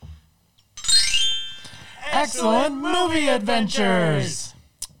Excellent Movie Adventures.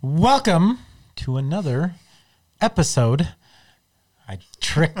 Welcome to another episode. I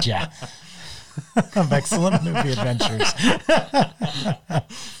tricked ya of Excellent Movie Adventures.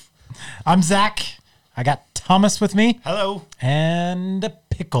 I'm Zach. I got Thomas with me. Hello. And a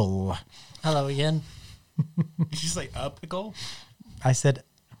pickle. Hello again. Did you say a pickle? I said,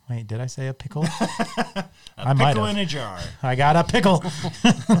 wait, did I say a pickle? A pickle in a jar. I got a pickle.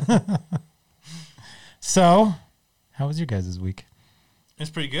 So, how was your guys' week? It's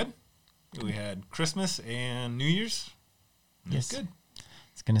pretty good. We had Christmas and New Year's. Yes. Good. I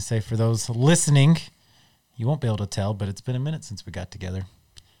was going to say, for those listening, you won't be able to tell, but it's been a minute since we got together.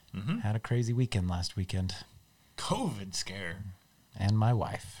 Mm-hmm. Had a crazy weekend last weekend. COVID scare. And my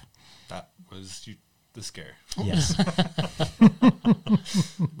wife. That was the scare. Yes.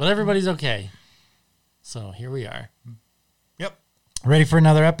 But everybody's okay. So here we are. Yep. Ready for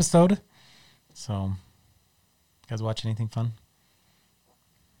another episode? So, you guys watch anything fun?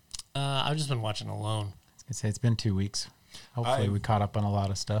 I've just been watching I Alone. was going to say, it's been 2 weeks. Hopefully we caught up on a lot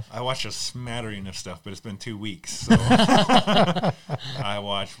of stuff. I watched a smattering of stuff, but it's been 2 weeks. So I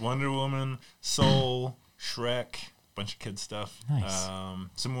watched Wonder Woman, Soul, Shrek, a bunch of kid stuff. Nice.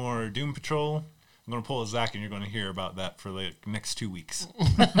 Some more Doom Patrol. I'm going to pull a Zach, and you're going to hear about that for the next 2 weeks.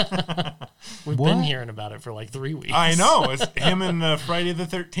 We've What? been hearing about it for like 3 weeks. I know. It's him and Friday the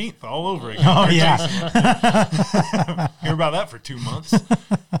 13th all over again. Oh, yeah. Hear about that for 2 months.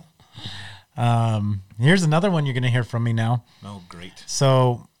 Here's another one you're going to hear from me now. Oh, great.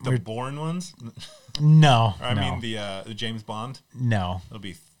 So, The Bourne ones? no. Or, I no, mean, the James Bond? no. It'll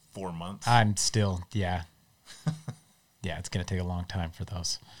be 4 months. I'm still, yeah. Yeah, it's going to take a long time for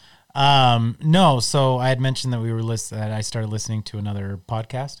those. No, so I had mentioned that that I started listening to another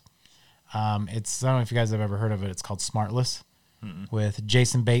podcast. I don't know if you guys have ever heard of it. It's called Smartless with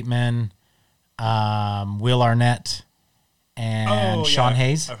Jason Bateman, Will Arnett, and Sean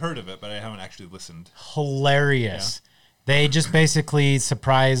Hayes. I've heard of it, but I haven't actually listened. Hilarious. They just basically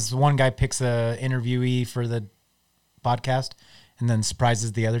surprise, one guy picks a interviewee for the podcast and then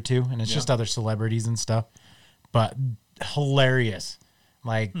surprises the other two, and it's just other celebrities and stuff. But hilarious.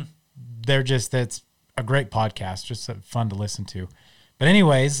 Like, it's a great podcast, just fun to listen to. But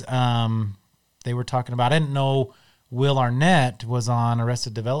anyways, they were talking about, I didn't know Will Arnett was on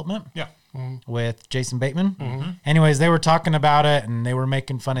Arrested Development. Yeah. With Jason Bateman. Anyways, they were talking about it, and they were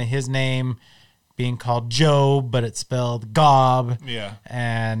making fun of his name being called Job, but it's spelled Gob. Yeah.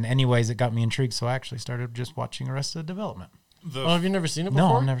 And anyways, it got me intrigued, so I actually started just watching Arrested Development. The Oh, have you never seen it before?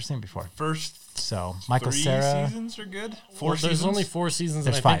 No, I've never seen it before. first So, Michael 3 Cera. seasons are good? 4 Well, seasons? there's only 4 seasons.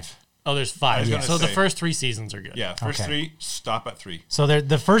 There's and I think- 5. Oh, there's 5. I was So gonna the say. first 3 seasons are good. Yeah, first Okay. 3, stop at 3. So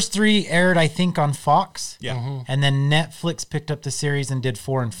the first 3 aired, I think, on Fox. Yeah. And then Netflix picked up the series and did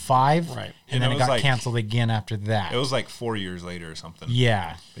 4 and 5. Right. And And then it it was got like- canceled again after that. It was like 4 years later or something.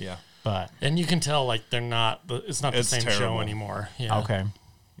 Yeah. But yeah. But, And you can tell, like, it's not the It's same show terrible. anymore. Yeah. okay.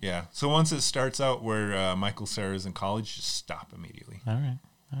 Yeah. So once it starts out where Michael Cera is in college, just stop immediately. All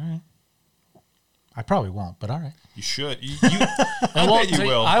right. I probably won't, but all right. You should. I It bet won't you take-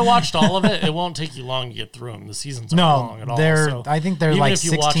 will. I watched all of it. It won't take you long to get through them. The seasons aren't long at all. So I think they're even like if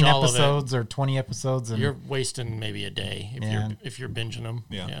you watch 16 all of it, episodes or 20 episodes and you're wasting maybe a day if you're binging them.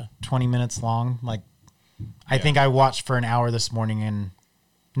 Yeah. 20 minutes long. Like, I think I watched for an hour this morning, and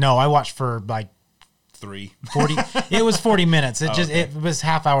no, I watched for like 3. 40. It was 40 minutes. Okay. It was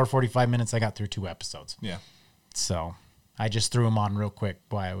half hour, 45 minutes. I got through 2 episodes. Yeah. So I just threw them on real quick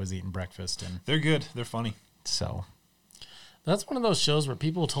while I was eating breakfast, and They're good. They're funny. so That's one of those shows where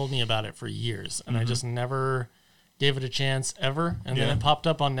people told me about it for years, and I just never gave it a chance ever. And then Yeah. it popped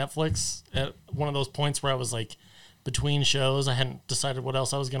up on Netflix at one of those points where I was like between shows. I hadn't decided what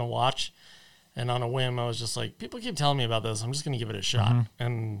else I was going to watch. And on a whim, I was just like, people keep telling me about this. I'm just going to give it a shot.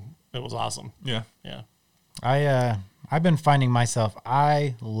 And it was awesome. Yeah. Yeah. I've been finding myself.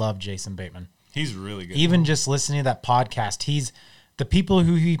 I love Jason Bateman. He's really good. Even just listening to that podcast, the people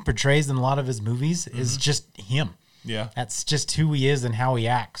who he portrays in a lot of his movies is just him. Yeah. That's just who he is and how he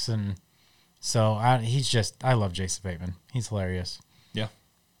acts. And so I love Jason Bateman. He's hilarious. Yeah.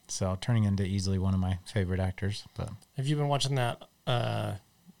 So turning into easily one of my favorite actors. But Have you been watching that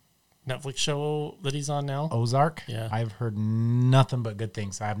Netflix show that he's on now? Ozark, Yeah. I've heard nothing but good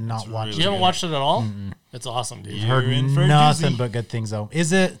things. I have not watched really You haven't good. watched it at all? It's awesome, dude. Yeah. heard You're in for a nothing doozy. but good things though.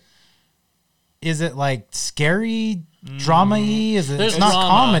 Is it like scary drama-y? Is it? There's It's not drama.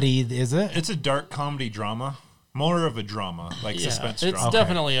 comedy, is it? It's a dark comedy drama. More of a drama, like suspense It's drama.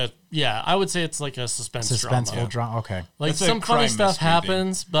 definitely I would say it's like a suspense Suspenseful drama. drama. Okay. Like It's a some funny crime stuff mystery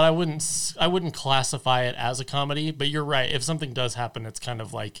happens, but I wouldn't classify it as a comedy. But you're right. If something does happen, it's kind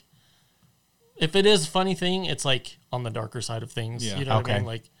of like if it is a funny thing, it's like on the darker side of things. Yeah. You know what I Okay. mean?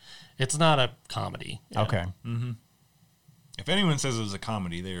 Like, it's not a comedy. Yeah. Okay. If anyone says it was a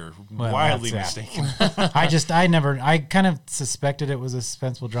comedy, they are Well, wildly that's mistaken. I kind of suspected it was a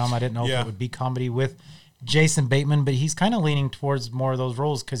suspenseful drama. I didn't know if Yeah. it would be comedy with Jason Bateman, but he's kind of leaning towards more of those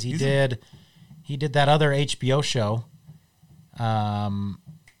roles because he did that other HBO show,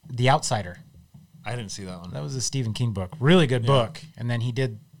 The Outsider. I didn't see that one. That was a Stephen King book. Really good book. And then he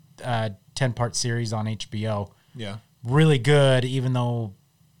did a 10-part series on HBO. Yeah. Really good, even though,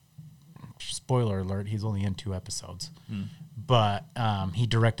 spoiler alert, he's only in 2 episodes. But he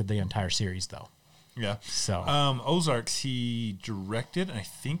directed the entire series, though. Yeah. So, Ozarks, he directed, and I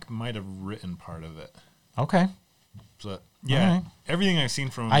think might have written part of it. okay. So, yeah, Alright. everything I've seen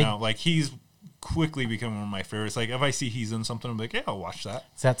from him I- now, like, he's quickly become one of my favorites. Like, if I see he's in something, I'm like, yeah, I'll watch that.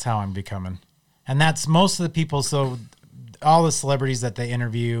 That's how I'm becoming. And that's most of the people. So all the celebrities that they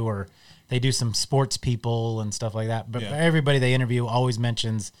interview, or they do some sports people and stuff like that. But Yeah. everybody they interview always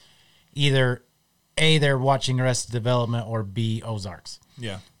mentions either A, they're watching Arrested Development, or B, Ozarks.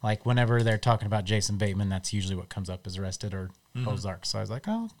 Yeah. Like whenever they're talking about Jason Bateman, that's usually what comes up is Arrested or Ozarks. So I was like,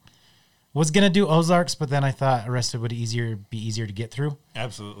 oh, was going to do Ozarks, but then I thought Arrested would be easier to get through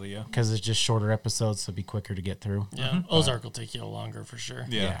Absolutely, yeah. because it's just shorter episodes, so it'd be quicker to get through. Yeah. Ozark will take you longer for sure.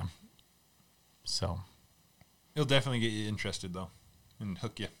 Yeah. So, It'll definitely get you interested, though, and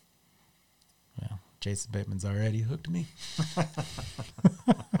hook you. yeah, Jason Bateman's already hooked me.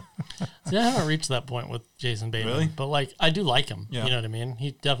 See, I haven't reached that point with Jason Bateman. Really? But, like, I do like him. Yeah. You know what I mean?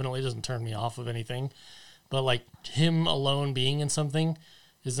 He definitely doesn't turn me off of anything. But, like, him alone being in something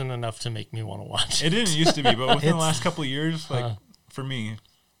isn't enough to make me want to watch It it. didn't used to be, but within the It's- last couple of years, like, for me,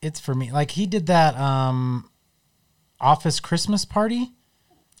 It's for me. Like he did that Office Christmas Party.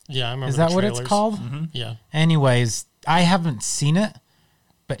 Yeah, I remember Is that the what it's trailers. called? Yeah. Anyways, I haven't seen it,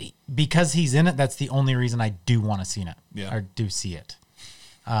 but because he's in it, that's the only reason I do want to see it. Yeah. Or do see it.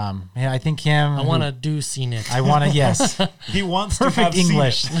 Yeah, I think him. I want to do seen it. I want to. Yes. he wants to Perfect have seen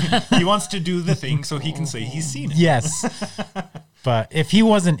English. it. He wants to do the thing so he can say he's seen it. Yes. But if he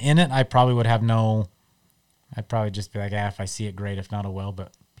wasn't in it, I probably would have no. I'd probably just be like, if I see it, great. If not, oh well.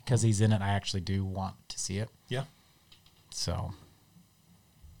 But because he's in it, I actually do want to see it. Yeah. So.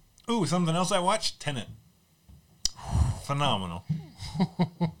 Ooh, something else I watched? Tenet. Phenomenal.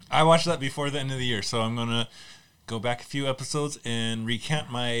 I watched that before the end of the year, so I'm going to go back a few episodes and recant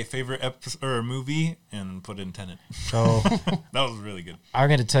my favorite episode or movie and put in Tenet. So. That was really good. I'm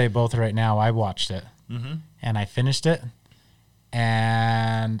going to tell you both right now. I watched it, and I finished it,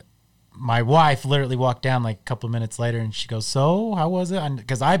 and my wife literally walked down like a couple of minutes later, and she goes, "So, how was it?"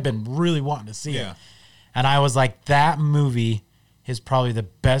 Because I've been really wanting to see Yeah. it, and I was like, "That movie is probably the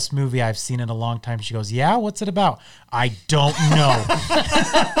best movie I've seen in a long time." She goes, "Yeah, what's it about?" I don't know.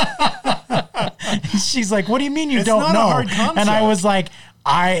 She's like, "What do you mean you It's don't not a know?" hard And I concept. was like,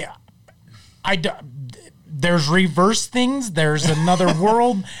 there's reverse things. There's another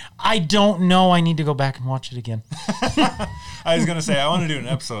world. I don't know. I need to go back and watch it again. I was going to say, I want to do an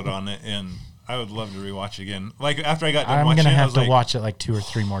episode on it, and I would love to rewatch it again. Like, after I got done I'm watching going to it, I have was to like, watch it like 2 or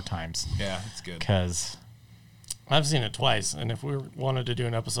 3 more times yeah, it's good. because I've seen it twice, and if we wanted to do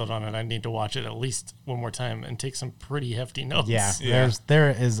an episode on it, I'd need to watch it at least one more time and take some pretty hefty notes. yeah, Yeah. there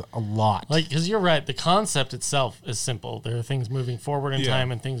is a lot. Like, because you're right, the concept itself is simple. There are things moving forward in Yeah.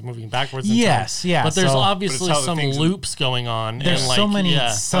 time and things moving backwards in Yes, time. yeah, But there's so- obviously But it's how the some things- loops going on. there's and like, so many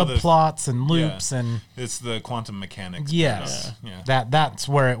yeah. How the- subplots and loops and It's the quantum mechanics. yes, Yeah. that's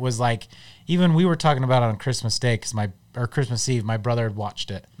where it was like. Even we were talking about it on Christmas Day or Christmas Eve. My brother had watched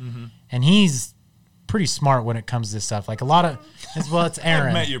it, and he's pretty smart when it comes to this stuff. Like a lot of, it's Aaron.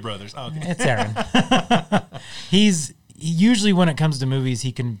 I've met your brothers. Oh, okay. It's Aaron. He's usually when it comes to movies,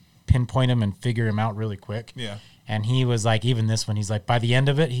 he can pinpoint them and figure them out really quick. Yeah. And he was like, even this one, he's like, by the end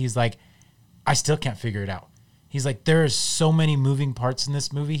of it, he's like, I still can't figure it out. He's like, there are so many moving parts in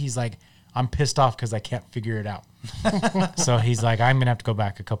this movie. He's like, I'm pissed off because I can't figure it out. So he's like, I'm gonna have to go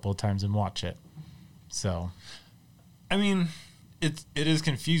back a couple of times and watch it. So I mean, it is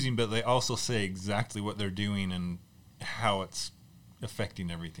confusing, but they also say exactly what they're doing and how it's affecting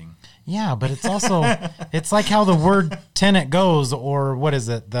everything. yeah, but it's also it's like how the word tenet goes, or what is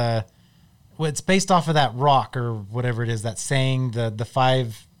it? It's based off of that rock or whatever it is, that saying, the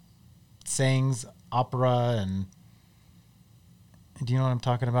 5 sayings opera, and do you know what I'm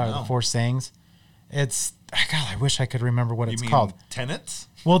talking about? No. The 4 sayings. It's God, I wish I could remember what You it's mean called. tenets?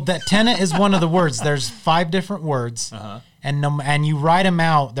 Well, that tenet is one of the words. There's 5 different words, and you write them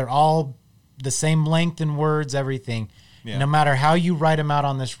out. They're all the same length in words, everything. Yeah. No matter how you write them out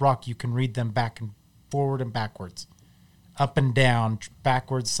on this rock, you can read them back and forward and backwards, up and down,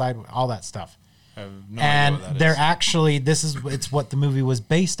 backwards, sideways, all that stuff. I have no and idea what that they're is. actually it's what the movie was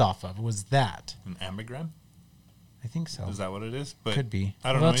based off of. Was that? An ambigram? I think so. Is that what it is? But Could be.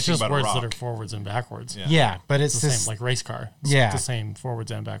 I don't know That's anything just about a words rock. that are forwards and backwards. Yeah. Yeah, but it's It's the this. same, like race car. It's Yeah. the same forwards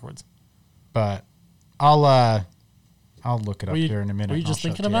and backwards. But I'll look it up here in a minute. Were you and just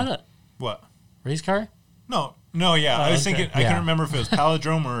I'll show thinking it to you. about it? What? Race car? No, yeah. Oh, I was okay. thinking. I Yeah. couldn't remember if it was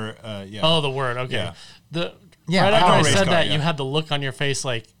palindrome or yeah. Oh, the word. Okay. Yeah. The Yeah, right after I know I race said car, that, yeah. you had the look on your face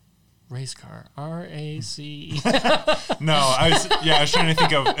like race car. RACE. No, I was trying to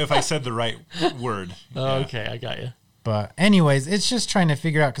think of if I said the right word. Oh, Yeah. okay, I got you. But anyways, it's just trying to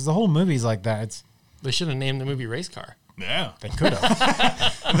figure out because the whole movie's like that. It's They should have named the movie Race Car. Yeah. they could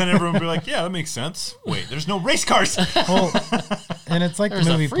have. And then everyone would be like, yeah, that makes sense. Wait, there's no race cars. Well, and it's like There's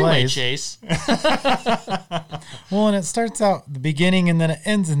the a movie freeway plays. chase. Well, and it starts out the beginning and then it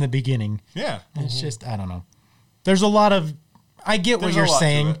ends in the beginning. Yeah. It's just I don't know. There's a lot of I get what There's a you're lot to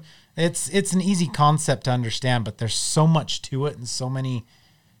saying. it. It's an easy concept to understand, but there's so much to it and so many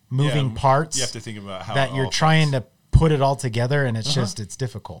moving Yeah, parts You have to think about how that it you're all trying fits. to put it all together, and it's just it's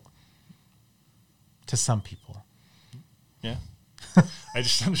difficult to some people. Yeah. I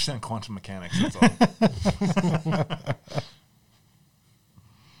just understand quantum mechanics. That's all.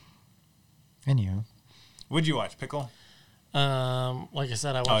 Anywho, What'd you watch? Pickle? Like I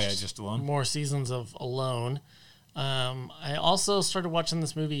said, I watched Oh, yeah, just Alone? more seasons of Alone. I also started watching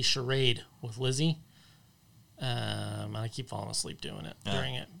this movie Charade with Lizzie. And I keep falling asleep doing it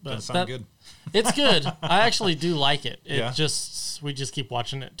during it. But Doesn't sound good. It's good. I actually do like it. Yeah. We just keep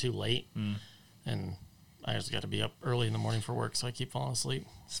watching it too late. And I just got to be up early in the morning for work, so I keep falling asleep.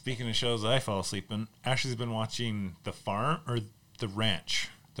 Speaking of shows that I fall asleep in, Ashley's been watching The Farm or The Ranch.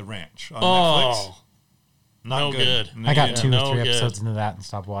 The Ranch on Netflix. Oh, Not no good. No I got good. 2 no or 3 good. episodes into that and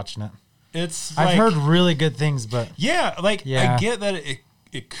stopped watching it. It's I've like, heard really good things, but Yeah, like Yeah. I get that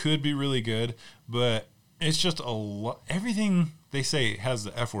it could be really good, but it's just a lot. Everything they say has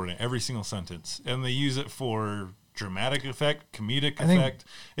the F word in every single sentence, and they use it for dramatic effect, comedic I think- effect.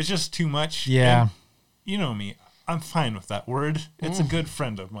 It's just too much. Yeah. And you know me. I'm fine with that word. It's a good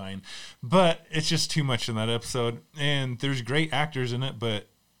friend of mine, but it's just too much in that episode. And there's great actors in it, but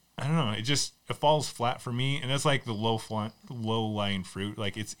I don't know. It falls flat for me, and it's like the low lying fruit.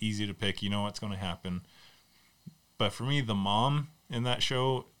 Like it's easy to pick. You know what's going to happen. But for me, the mom in that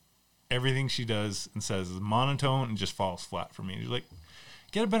show, everything she does and says is monotone and just falls flat for me. You're like,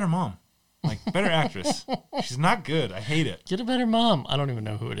 get a better mom, like better actress. She's not good. I hate it. get a better mom. I don't even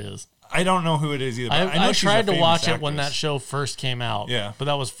know who it is. I don't know who it is either. But I know I she's tried a to famous watch it when actress. that show first came out. Yeah. But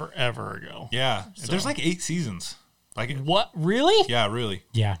that was forever ago. Yeah, there's like 8 seasons. Like, What? Really? yeah, really.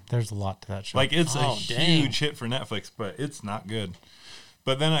 yeah, there's a lot to that show. Like it's a Oh, dang. huge hit for Netflix, but it's not good.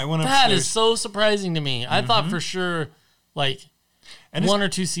 But then I went upstairs. That is so surprising to me. I thought for sure, like, And it's- 1 or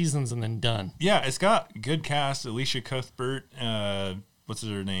 2 seasons and then done. Yeah, it's got good cast. Alicia Cuthbert, what's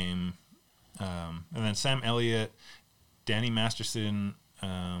her name? And then Sam Elliott, Danny Masterson,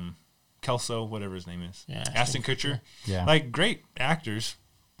 Kelso, whatever his name is. Yeah, Ashton Kutcher. Yeah. Like great actors,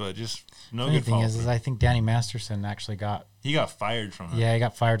 but just no the good thing follow is I think Danny Masterson actually got He got fired from it. he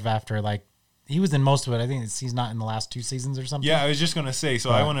got fired after like he was in most of it. I think he's not in the last 2 seasons or something. Yeah, I was just gonna say. So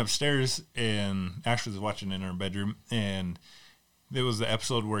I But- went upstairs and Ashley was watching it in her bedroom, and there was the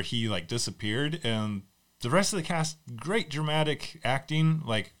episode where he like disappeared, and the rest of the cast, great dramatic acting.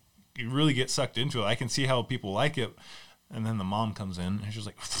 Like you really get sucked into it. I can see how people like it, and then the mom comes in and she's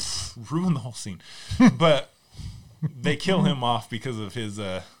like, ruin the whole scene. But they kill him off because of his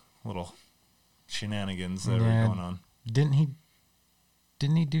little shenanigans that Yeah. were going on. Didn't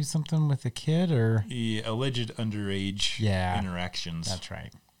he do something with a kid or The alleged underage Yeah. interactions. That's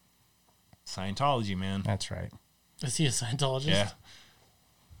right. Scientology, man. That's right. Is he a Scientologist? Yeah.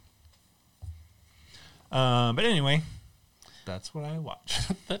 But anyway, that's what I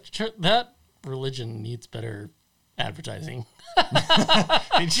watched. That religion needs better advertising.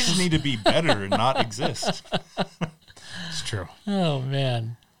 They just need to be better and not exist. It's true. Oh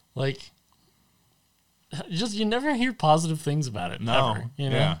man, like, just you never hear positive things about it. No. Ever, you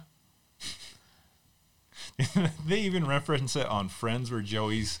know? Yeah. They even reference it on Friends where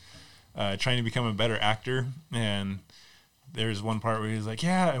Joey's trying to become a better actor, and there's one part where he's like,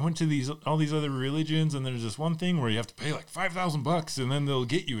 "Yeah, I went to all these other religions, and there's this one thing where you have to pay like $5,000, and then they'll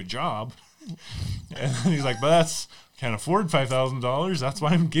get you a job." And he's like, "But that's can't afford $5,000. That's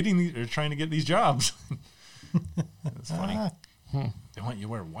why I'm getting these or trying to get these jobs." That's funny. They want you to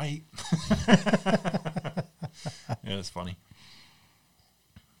wear white. Yeah, it's funny.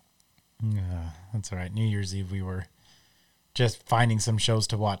 That's all right. New Year's Eve we were just finding some shows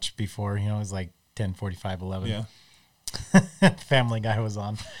to watch before, it was like 10:45, 11. Yeah. Family Guy was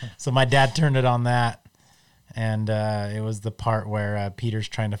on. So my dad turned it on that, and it was the part where Peter's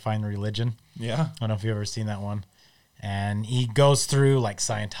trying to find religion. Yeah. I don't know if you've ever seen that one. And he goes through like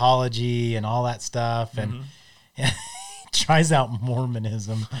Scientology and all that stuff, and he tries out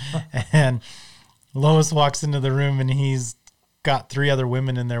Mormonism. And Lois walks into the room, and he's got 3 other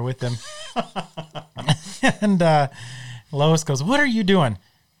women in there with him. And Lois goes, "What are you doing?"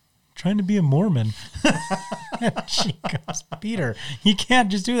 "Trying to be a Mormon." And she goes, "Peter, you can't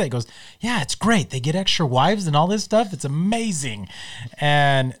just do that." He goes, "Yeah, it's great. They get extra wives and all this stuff. It's amazing."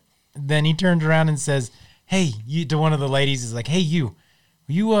 And then he turns around and says, "Hey," to one of the ladies, is like, "Hey, you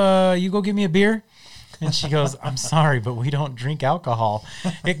go get me a beer?" And she goes, "I'm sorry, but we don't drink alcohol."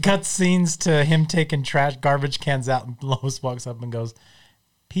 It cuts scenes to him taking garbage cans out, and Lois walks up and goes,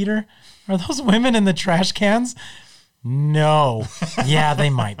 "Peter, are those women in the trash cans?" "No." "Yeah, they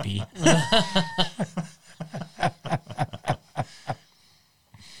might be."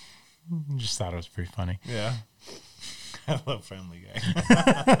 Just thought it was pretty funny. Yeah. I love Family Guy.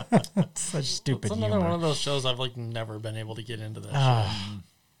 Such stupid It's another humor. one of those shows I've like never been able to get into that show.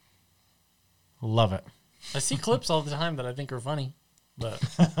 Love it. I see clips all the time that I think are funny, but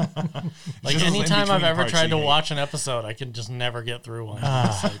like Just anytime I've in-between ever parts tried you to hate. watch an episode, I can just never get through one.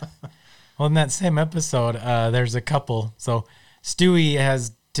 It's like, Well, in that same episode, there's a couple. So Stewie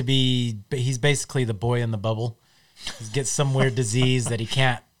he's basically the boy in the bubble. He gets some weird disease that he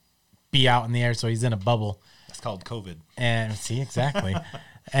can't be out in the air, so he's in a bubble. It's called COVID. And see, exactly.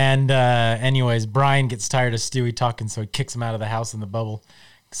 And anyways, Brian gets tired of Stewie talking, so he kicks him out of the house in the bubble,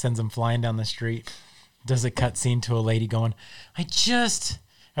 sends him flying down the street. Does a cut scene to a lady going, he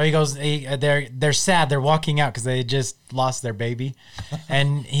goes, they're sad. They're walking out because they just lost their baby.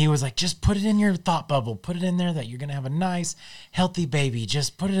 And he was like, "Just put it in your thought bubble. Put it in there that you're going to have a nice, healthy baby.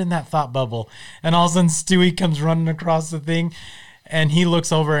 Just put it in that thought bubble." And all of a sudden, Stewie comes running across the thing, and he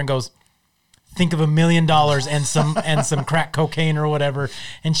looks over and goes, "Think of $1 million and some crack cocaine or whatever."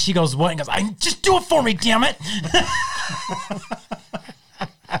 And she goes, "What?" And goes, "I just do it for me, damn it."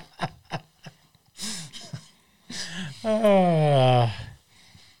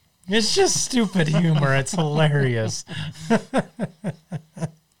 It's just stupid humor. It's hilarious.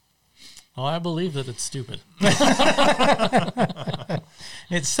 oh, I believe that it's stupid.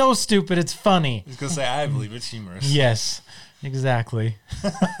 It's so stupid. It's funny. I was going to say, I believe it's humorous. Yes, exactly.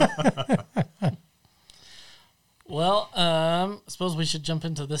 Well, I suppose we should jump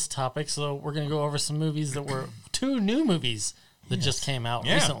into this topic. So we're going to go over some movies that were 2 new movies that just came out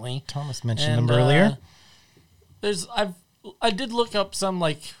recently. Thomas mentioned And, them earlier. I did look up some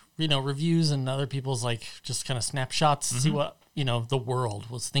like reviews and other people's like just kind of snapshots to see what the world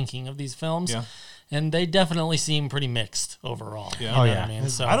was thinking of these films. Yeah. And they definitely seem pretty mixed overall. Yeah. You know Oh, what yeah. I mean?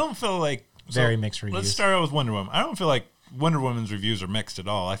 So I don't feel like... Very mixed reviews. Let's start out with Wonder Woman. I don't feel like Wonder Woman's reviews are mixed at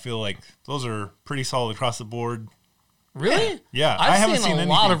all. I feel like those are pretty solid across the board. really, Yeah, I I've haven't seen seen a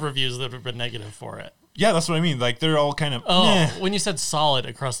lot anything. of reviews that have been negative for it. Yeah, that's what I mean. Like, they're all kind of When you said solid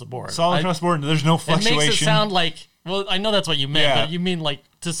across the board, solid across the board. And there's no it fluctuation. makes it sound like, well, I know that's what you meant, Yeah. but you mean like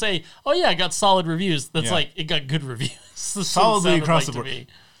to say, oh yeah, I got solid reviews. That's Yeah. like it got good reviews. That's what it Solidly sounded across like the to board. me.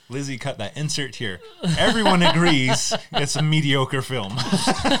 Lizzie, cut that. Insert here. Everyone agrees it's a mediocre film.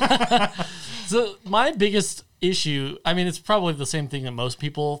 So my biggest issue, I mean, it's probably the same thing that most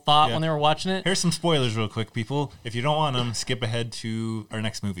people thought Yeah. when they were watching it. Here's some spoilers real quick, people. If you don't want them, skip ahead to our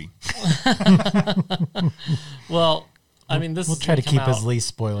next movie. Well, I mean, this We'll is try to gonna come keep as out- least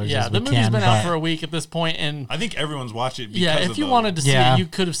spoilers Yeah, as we the movie's can. been out but- for a week at this point, and I think everyone's watched it because yeah, of if you the- wanted to see Yeah. it, you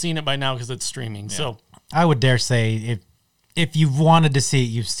could have seen it by now because it's streaming. So, I would dare say if you've wanted to see it,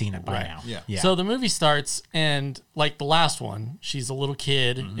 you've seen it by Right. now. Yeah. so the movie starts, and like the last one, she's a little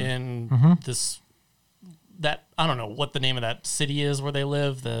kid Mm-hmm. in that I don't know what the name of that city is where they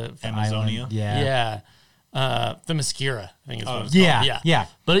live. The Amazonia. Island, yeah. Themyscira, I think is what it's Yeah, called. yeah.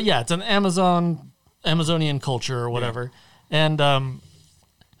 But yeah, it's an Amazonian culture or whatever. And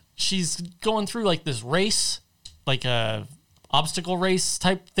she's going through like this race, like a obstacle race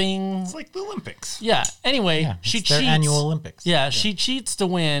type thing. It's like the Olympics. Yeah. Anyway, Yeah, she it's their cheats. annual Olympics. Yeah, she cheats to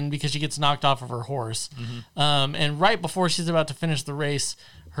win because she gets knocked off of her horse. And right before she's about to finish the race,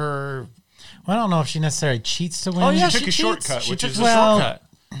 her Well, I don't know if she necessarily cheats to win. oh yeah, took she a cheats. shortcut, She which took is the a shortcut.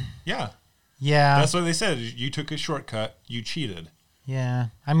 Yeah. Yeah. That's what they said. You took a shortcut. You cheated. Yeah.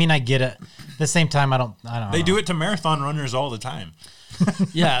 I mean, I get it. At the same time, I don't They know. do it to marathon runners all the time.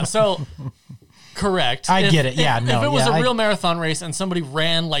 Yeah, so correct. I get it. Yeah, if no, it was yeah, a I- real marathon race and somebody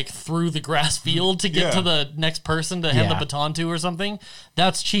ran like through the grass field to get Yeah. to the next person to hand the Yeah. baton to or something,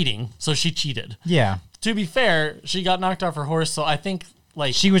 that's cheating. So she cheated. Yeah. To be fair, she got knocked off her horse, so I think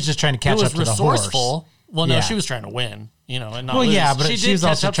like She was just trying to it catch was up to the resourceful. horse. Well, no, Yeah. she was trying to win, and not Well, lose. yeah, but she she did was catch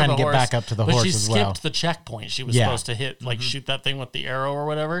also up trying to the get horse, back up to the but horse she as skipped well. the checkpoint. She was Yeah. supposed to hit, shoot that thing with the arrow or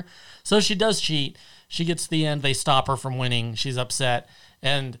whatever. So she does cheat. She gets to the end. They stop her from winning. She's upset.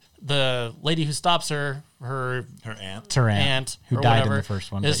 And the lady who stops her aunt. It's her aunt who or died whatever, in the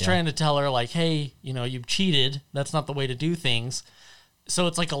first one. is but yeah. trying to tell her, like, hey, you've cheated. That's not the way to do things. So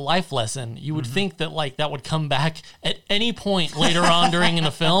it's like a life lesson. You would think that that would come back at any point later on during in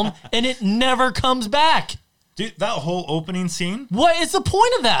the film, and it never comes back. Dude, that whole opening scene. What is the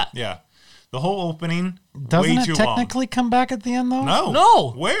point of that? Yeah. The whole opening, Doesn't way it too technically come back at the end though? long.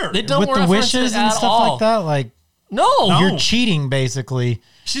 No. Where? They don't With the reference wishes it and at stuff all. like that, like No. you're cheating basically.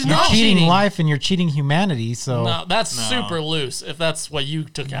 She's You're not cheating cheating. life and you're cheating humanity. So No, that's No. super loose if that's what you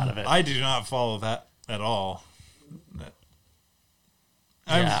took out of it. I do not follow that at all.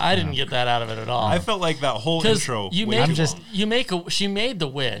 I didn't get that out of it at all. I felt like that whole Because intro. you way make too long. she made the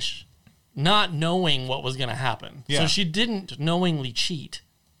wish, not knowing what was going to happen. Yeah. So she didn't knowingly cheat.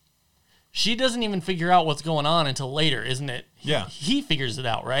 She doesn't even figure out what's going on until later, isn't it? Yeah. He figures it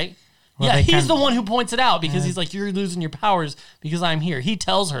out, right? Well, yeah, they he's kind- the one who points it out because he's like, you're losing your powers because I'm here. He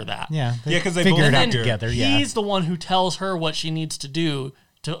tells her that. yeah, Yeah, 'cause they figure both it out And then together. Yeah, He's the one who tells her what she needs to do.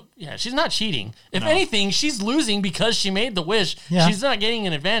 She's not cheating. If anything, she's losing because she made the wish. Yeah. She's not getting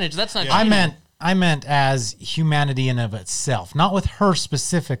an advantage. That's not Yeah. cheating. I meant as humanity in of itself, not with her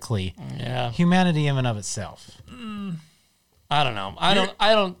specifically. Yeah. Humanity in and of itself. I don't know. I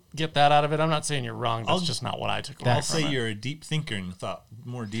don't get that out of it. I'm not saying you're wrong. That's just not what I took away I'll from say it. you're a deep thinker and thought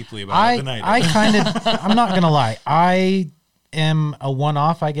more deeply about it than I I did. kind of, I'm not gonna lie, I am a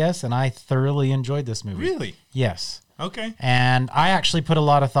one-off, I guess, and I thoroughly enjoyed this movie. Really? Yes. Okay. And I actually put a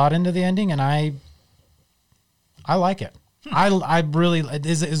lot of thought into the ending, and I like it. I really,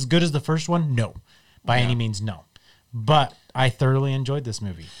 is it as good as the first one? No, by any means, no. But I thoroughly enjoyed this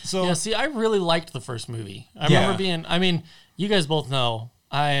movie. So Yeah, see, I really liked the first movie. I Yeah. remember you guys both know,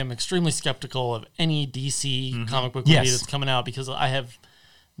 I am extremely skeptical of any DC comic book movie Yes. that's coming out because I have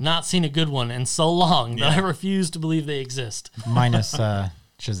not seen a good one in so long that I refuse to believe they exist. Minus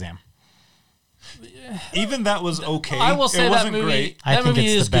Shazam. even that was okay. I will say it that wasn't movie, great. I that think movie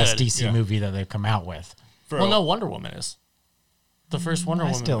it's is the best good. DC Yeah. movie that they've come out with. Well, no, Wonder Woman is. The first Wonder I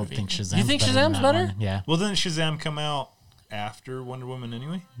Woman still movie. think Shazam. You think Shazam's better? Yeah. Well, didn't Shazam come out after Wonder Woman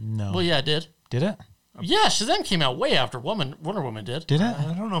anyway? No. Well, yeah, it did. Did it? Yeah, Shazam came out way after Wonder Woman did. Did it?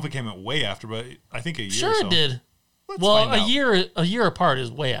 I don't know if it came out way after, but I think a year. Sure or so. it did. Let's Well, find out. a year apart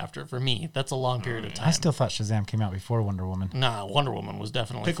is way after for me. That's a long period of time. I still thought Shazam came out before Wonder Woman. Nah, Wonder Woman was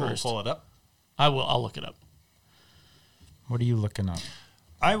definitely Pickle will first. pull it up. I'll look it up. What are you looking up?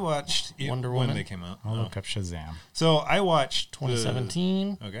 I watched it Wonder when Woman? they came out. I'll Oh. look up Shazam. So I watched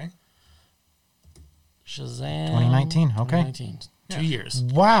 2017, Okay. Shazam. 2019, okay. 2019. Yeah. 2 years.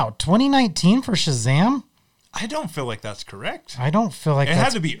 Wow, 2019 for Shazam? I don't feel like that's correct. I don't feel like It had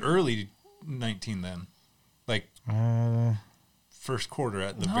that's to be early 19 then, like first quarter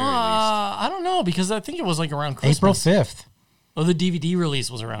at the very least. I don't know because I think it was like around April Christmas. 5th. Oh, the DVD release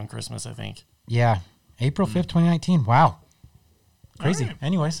was around Christmas, I think. Yeah, April 5th, 2019. Wow. Crazy. All right.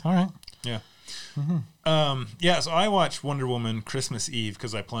 Anyways, all right. Yeah. Yeah, so I watched Wonder Woman Christmas Eve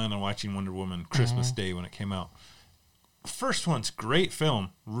because I planned on watching Wonder Woman Christmas Day when it came out. First one's great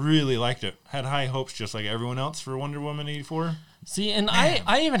film. Really liked it. Had high hopes just like everyone else for Wonder Woman 84. See, and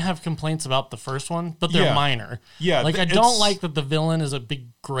I even have complaints about the first one, but they're Yeah. minor. Yeah, Like, I it's- don't like that the villain is a big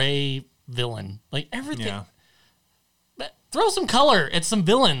gray villain. Like, everything. Yeah. But throw some color at some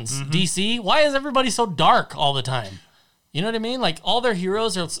villains, Mm-hmm. DC. Why is everybody so dark all the time? You know what I mean? Like, all their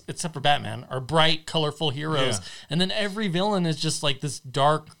heroes, are, except for Batman, are bright, colorful heroes. Yeah. And then every villain is just like this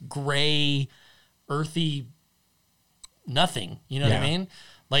dark, gray, earthy nothing. You know what I Yeah. mean?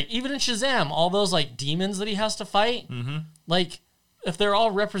 Like, even in Shazam, all those, like, demons that he has to fight, like, if they're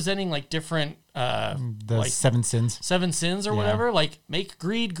all representing, like, different, The like, Seven Sins. seven sins or whatever, like, make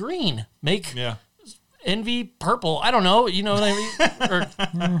greed green. Make Yeah. envy purple. I don't know. You know what I mean?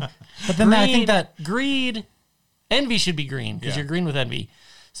 Or But then I think that greed, envy should be green because Yeah. you're green with envy.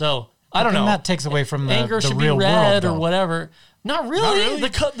 So I don't then know. that takes away from the, Anger the should be real red world, or though. whatever. Not really. really. The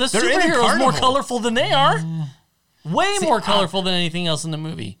They're in a superheroes more carnival. colorful than they are. Way more colorful than anything else in the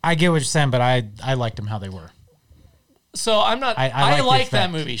movie. I get what you're saying, but I liked them how they were. So I'm not. I I like like the that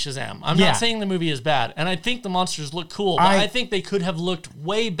effect. movie, Shazam. I'm Yeah. not saying the movie is bad, and I think the monsters look cool. But I think they could have looked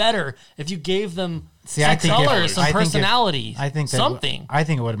way better if you gave them some I think colors, some I think personality, I think that something. I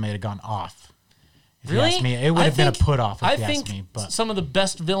think it would have made it gone off. If Really? you ask me, it would I have been a think- put off. If I you think ask me, but some of the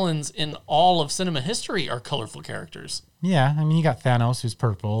best villains in all of cinema history are colorful characters. yeah, I mean, you got Thanos, who's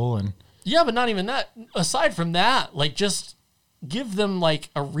purple, and Yeah, but not even that. Aside from that, like, just give them like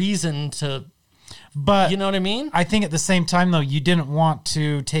a reason to. But You know what I mean? I think at the same time, though, you didn't want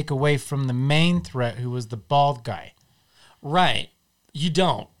to take away from the main threat, who was the bald guy. Right. You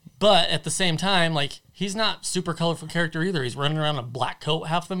don't. But at the same time, like, he's not super colorful character either. He's running around in a black coat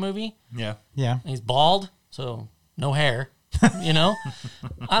half the movie. Yeah. Yeah. And he's bald, so no hair. You know?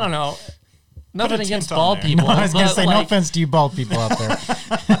 I don't know. Nothing a against tint on bald there. people. No, I was going to but, say, no like, offense to you bald people out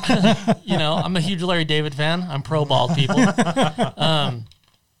there. you know, I'm a huge Larry David fan. I'm pro bald people.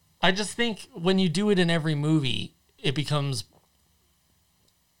 I just think when you do it in every movie, it becomes,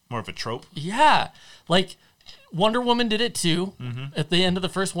 More of a trope. yeah. Like, Wonder Woman did it too. At the end of the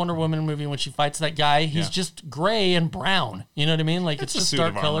first Wonder Woman movie, when she fights that guy, he's Yeah. just gray and brown. You know what I mean? Like, It's it's a just suit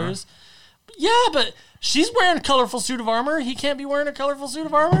dark of armor. colors. Yeah, but she's wearing a colorful suit of armor. He can't be wearing a colorful suit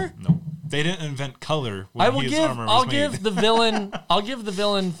of armor. No. They didn't invent color when his armor was I'll made. give the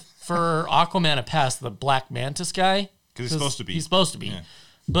villain for Aquaman a pass, the Black Mantis guy. 'Cause he's supposed to be. He's supposed to be. Yeah.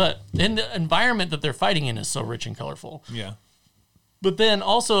 But in the environment that they're fighting in is so rich and colorful. Yeah. But then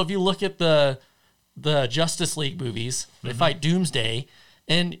also, if you look at the Justice League movies, Mm-hmm. they fight Doomsday,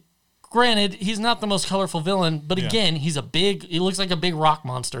 and granted, he's not the most colorful villain, but Yeah. again, he looks like a big rock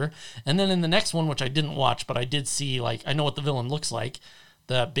monster. And then in the next one, which I didn't watch, but I did see, like, I know what the villain looks like,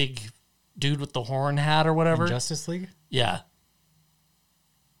 the big dude with the horn hat or whatever. Justice League? Yeah.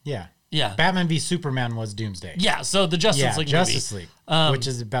 Yeah. Yeah. Batman v Superman was Doomsday. Yeah, so the Justice Yeah, League Justice movie. League, which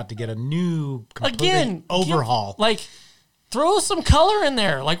is about to get a new completely Again, overhaul. like, throw some color in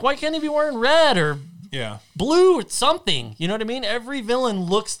there. Like, why can't he be wearing red or Yeah. blue or something? You know what I mean? Every villain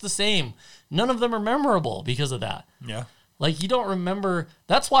looks the same. None of them are memorable because of that. Yeah. Like, you don't remember.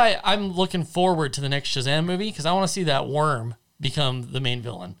 That's why I'm looking forward to the next Shazam movie, because I want to see that worm become the main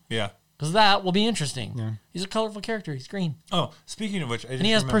villain. Yeah. Because that will be interesting. He's a colorful character. He's green. Oh, speaking of which, I just And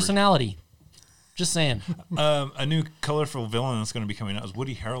he has remembered, personality. Just saying. a new colorful villain that's going to be coming out is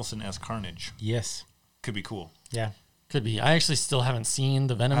Woody Harrelson as Carnage. Yes. Could be cool. Yeah. Could be. I actually still haven't seen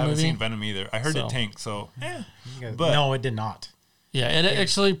the Venom I haven't movie. seen Venom either. I heard So. it tanked, so But But- no, it did not. Yeah, it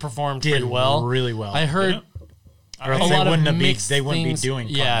actually performed Did pretty well. really well. I heard Or a else they lot of wouldn't have be, mixed they wouldn't things. be doing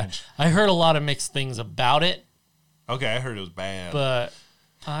Yeah, Carnage. I heard a lot of mixed things about it, okay, I heard it was bad. but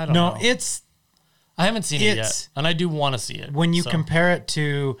I don't No, know. it's I haven't seen it it's- yet, and I do want to see it. when you so. compare it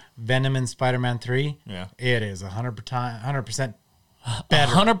to Venom and Spider-Man 3, Yeah. it is 100%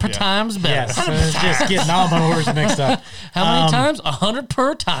 better. 100 times better. Yes, so it's just getting all my words mixed up. How many times? 100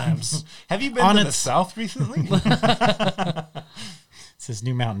 per times. Have you been on to the its- South recently? It's this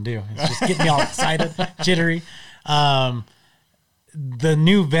new Mountain Dew. It's just getting me all excited, jittery. The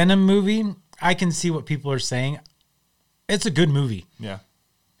new Venom movie, I can see what people are saying. It's a good movie. yeah.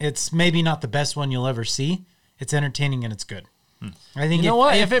 It's maybe not the best one you'll ever see. It's entertaining and it's good. I think You know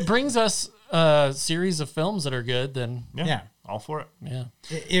what? If it brings us a series of films that are good, then yeah. All for it. yeah.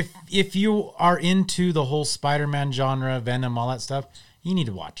 If you are into the whole Spider-Man genre, Venom, all that stuff, you need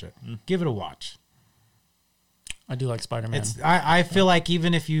to watch it. Give it a watch. I do like Spider-Man. I feel like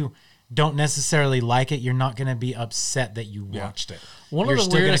even if you don't necessarily like it, you're not going to be upset that you Yeah. watched it. One of you're the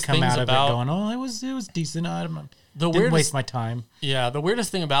still gonna weirdest come things out of about- it going, "Oh, it was decent. I The didn't weirdest- waste my time." Yeah, the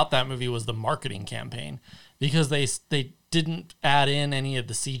weirdest thing about that movie was the marketing campaign, because they didn't add in any of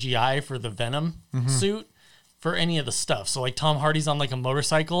the CGI for the Venom suit for any of the stuff. So like Tom Hardy's on like a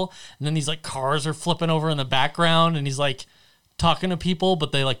motorcycle, and then these like cars are flipping over in the background, and he's like talking to people,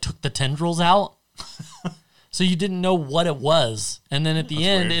 but they like took the tendrils out. So you didn't know what it was. And then at the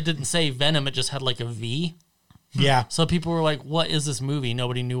end, weird. it didn't say Venom, it just had like a V. Yeah. So people were like, what is this movie?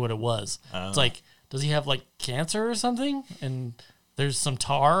 Nobody knew what it was. Oh. It's like, does he have like cancer or something? And there's some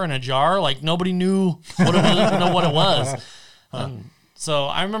tar in a jar. Like nobody knew what it was, know what it was. So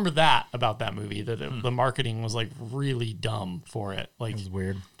I remember that about that movie, that the marketing was like really dumb for it. Like, It was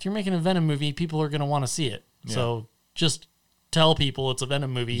weird. if you're making a Venom movie, people are going to want to see it. So just tell people it's a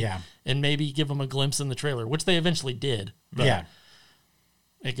Venom movie, Yeah. and maybe give them a glimpse in the trailer, which they eventually did. But Yeah.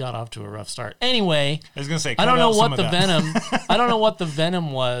 it got off to a rough start. Anyway, I was gonna say, I don't cut know out some what of the that. Venom. I don't know what the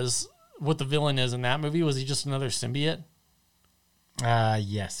Venom was. What the villain is in that movie? Was he just another symbiote?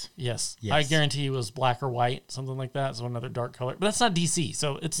 Yes. Yes. Yes. I guarantee he was black or white, something like that. So another dark color. But that's not DC,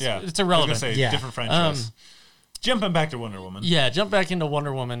 so it's Yeah, it's I irrelevant. was gonna say Yeah. different franchise. Jumping back to Wonder Woman. Yeah, jump back into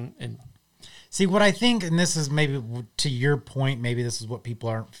Wonder Woman and See, what I think, and this is maybe to your point, maybe this is what people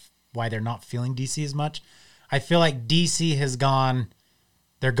aren't, why they're not feeling DC as much. I feel like DC has gone,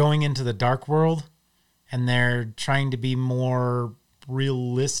 they're going into the dark world and they're trying to be more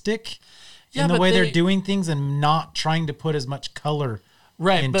realistic Yeah, in the but way they- they're doing things and not trying to put as much color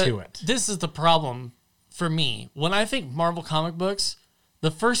right into but it. This is the problem for me. When I think Marvel comic books,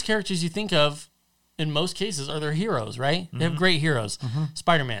 the first characters you think of in most cases are their heroes, right? They have great heroes.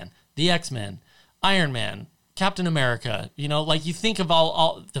 Spider-Man, the X-Men, Iron Man, Captain America, you know, like you think of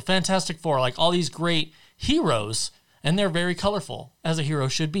all the Fantastic Four, like all these great heroes, and they're very colorful, as a hero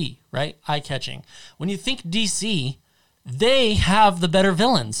should be, right? Eye-catching. When you think DC, they have the better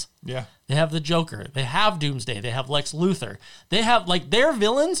villains. Yeah. They have the Joker. They have Doomsday. They have Lex Luthor. They have, like, their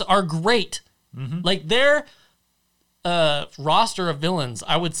villains are great. Like, their roster of villains,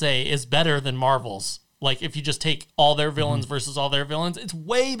 I would say, is better than Marvel's. Like, if you just take all their villains versus all their villains, it's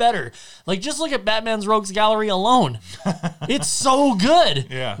way better. Like, just look at Batman's Rogues Gallery alone. It's so good.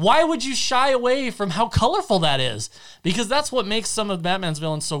 Yeah. Why would you shy away from how colorful that is? Because that's what makes some of Batman's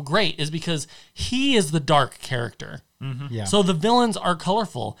villains so great, is because he is the dark character. Yeah. So the villains are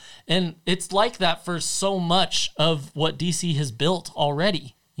colorful. And it's like that for so much of what DC has built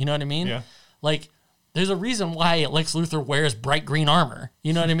already. You know what I mean? Yeah. Like, there's a reason why Lex Luthor wears bright green armor.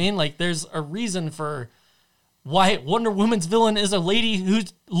 You know what I mean? Like, there's a reason for why Wonder Woman's villain is a lady who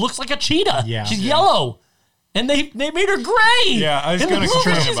looks like a cheetah. Yeah. She's yellow. And they made her gray. Yeah, I was In the gonna movie,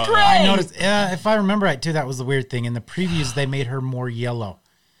 complain she's about gray. that. I noticed, if I remember right, too, that was the weird thing. In the previews, they made her more yellow.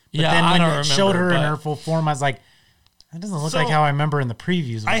 But Yeah, then I when don't it remember, showed her in but- her full form, I was like, that doesn't look So, like how I remember in the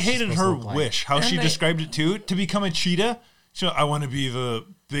previews. what I she's hated supposed her to look like. wish, how And she they- described it too. To become a cheetah, I want to be the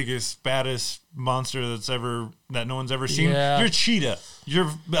biggest, baddest monster that no one's ever seen. Yeah. You're a cheetah.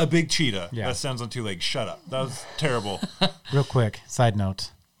 You're a big cheetah. Yeah. That sounds on two legs. Shut up. That was terrible. Real quick, side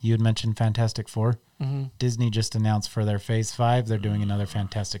note. You had mentioned Fantastic Four. Mm-hmm. Disney just announced for their Phase 5, they're doing another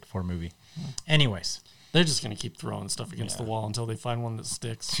Fantastic Four movie. Anyways, They're just going to keep throwing stuff against the wall until they find one that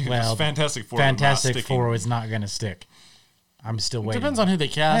sticks. well, Fantastic Four. Fantastic Four is not going to stick. I'm still waiting. Depends on who they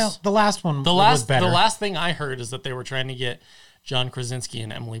cast. Well, the last one The was better. last thing I heard is that they were trying to get John Krasinski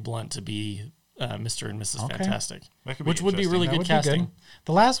and Emily Blunt to be Mr. and Mrs. Okay. Fantastic, That could be which would be interesting. really That good would be casting. good.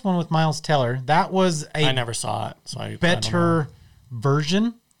 The last one with Miles Teller, that was I a never saw it, so I don't know. better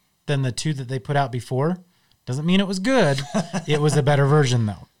version than the two that they put out before. Doesn't mean it was good. It was a better version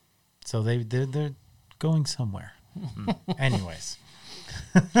though. So they're going somewhere. Anyways,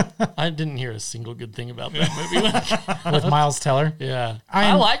 I didn't hear a single good thing about that movie. with Miles Teller, Yeah, I I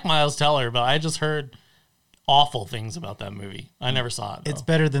am- like Miles Teller, but I just heard awful things about that movie. I never saw it. it's Though.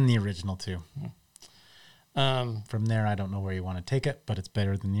 better than the original two. Um, From there, I don't know where you want to take it, but it's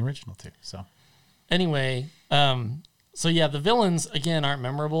better than the original two. So anyway, so yeah, the villains again aren't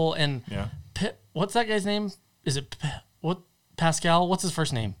memorable. And Yeah. What's that guy's name? Is it what Pascal? What's his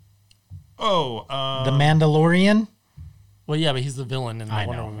first name? Oh, the Mandalorian. Well, yeah, but he's the villain in the I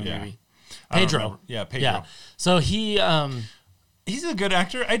Wonder know, Woman yeah. movie. I don't Pedro. remember. Yeah, Pedro. Yeah. So he, He's a good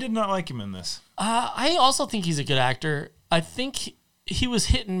actor. I did not like him in this. I also think he's a good actor. I think he was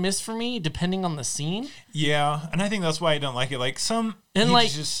hit and miss for me depending on the scene. Yeah, and I think that's why I don't like it. Like And he like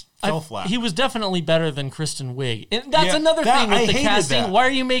just fell flat. He was definitely better than Kristen Wiig. And that's Yeah, another that- thing with I the hated casting. that. Why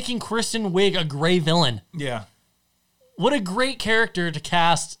are you making Kristen Wiig a gray villain? yeah, What a great character to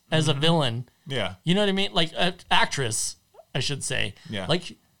cast as a villain. yeah, You know what I mean? Like an actress, I should say. Yeah.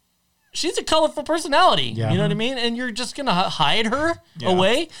 Like she's a colorful personality. Yeah. You know what I mean? And you're just gonna hide her Yeah.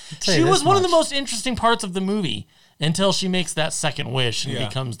 away. say She this was one of the much. most interesting parts of the movie until she makes that second wish and Yeah.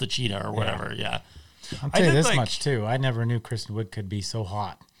 becomes the cheetah or whatever. Yeah. I'll I tell you did this like- much too. I never knew Kristen Wiig could be so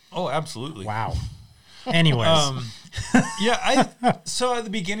hot. Oh, absolutely. Wow. Anyways, Yeah, so at the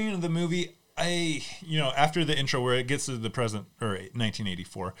beginning of the movie, after the intro where it gets to the present or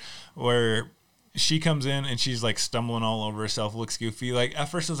 1984, where she comes in and she's like stumbling all over herself, looks goofy. Like at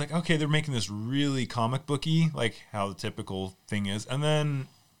first I was like, okay, they're making this really comic booky, like how the typical thing is, and then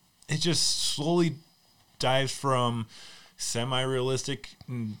it just slowly dives from semi-realistic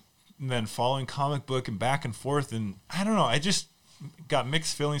and then following comic book and back and forth, and I don't know, I just got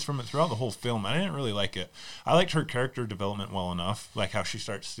mixed feelings from it throughout the whole film. I didn't really like it. I liked her character development well enough, like how she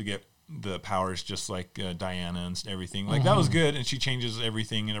starts to get the powers just like Diana and everything. Like that was good, and she changes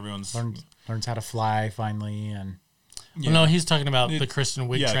everything, and everyone's learns how to fly finally, and yeah. No, he's talking about the It- Kristen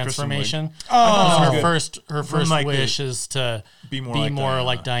Wiig yeah, Kristen transformation. Wiig. Oh, her good. first like, wish is to be more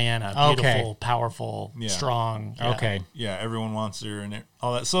like Diana. Diana. Okay. Beautiful, powerful, Yeah. strong. Yeah. okay. Yeah, everyone wants her and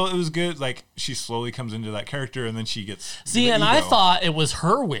all that. So it was good. Like she slowly comes into that character, and then she gets See, the and I ego. thought it was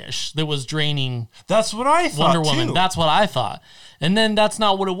her wish that was draining that's what I thought Wonder Woman. too. That's what I thought. And then that's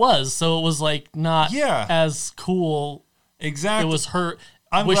not what it was. So it was like not Yeah. as cool. exactly. It was her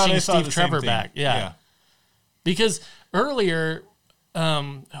I'm glad wishing I saw Steve the same Trevor thing. back. Yeah. Because earlier,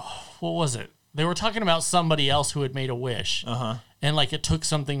 what was it? They were talking about somebody else who had made a wish. And like it took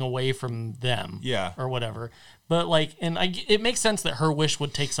something away from them. Yeah. Or whatever. But like, it makes sense that her wish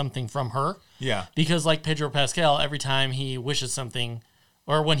would take something from her. Yeah. Because like Pedro Pascal, every time he wishes something,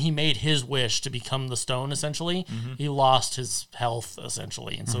 or when he made his wish to become the stone, essentially, he lost his health,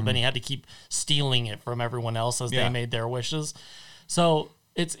 essentially. And so then he had to keep stealing it from everyone else as they made their wishes. So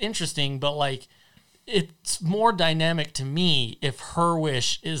it's interesting, but like, it's more dynamic to me if her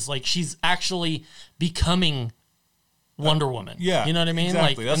wish is like she's actually becoming Wonder Woman. Yeah. You know what I mean?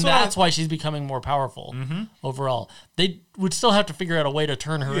 Exactly. Like, that's why she's becoming more powerful overall. They would still have to figure out a way to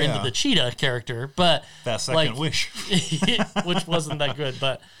turn her into the Cheetah character, but that second wish. which wasn't that good,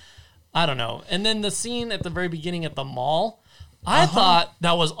 but I don't know. And then the scene at the very beginning at the mall, I thought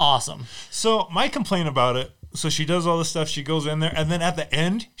that was awesome. So my complaint about it, so she does all this stuff, she goes in there, and then at the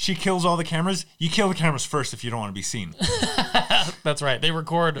end, she kills all the cameras. You kill the cameras first if you don't want to be seen. That's right. They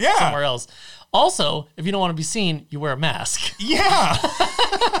record somewhere else. Also, if you don't want to be seen, you wear a mask. Yeah.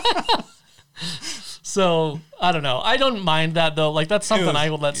 So, I don't know. I don't mind that, though. Like, that's something I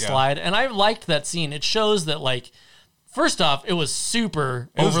will let slide. And I liked that scene. It shows that, like, first off, it was super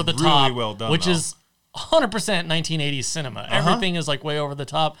over the top. Really well done, which is 100% 1980s cinema. Everything is, like, way over the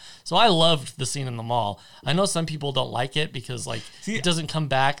top. So I loved the scene in the mall. I know some people don't like it because, like, it doesn't come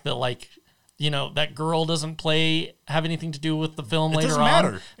back that, like, you know, that girl doesn't have anything to do with the film later doesn't on.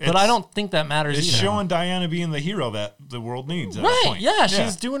 matter. But I don't think that matters It's either. showing Diana being the hero that the world needs at that point. Yeah,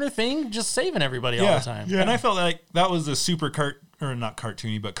 she's doing her thing, just saving everybody all the time. Yeah. And I felt like that was a super not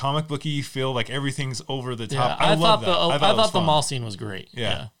cartoony, but comic booky feel, like everything's over the top. Yeah, I love that. I thought thought the mall scene was great.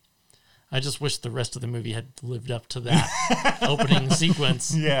 Yeah. I just wish the rest of the movie had lived up to that opening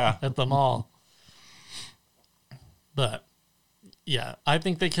sequence at the mall. But yeah, I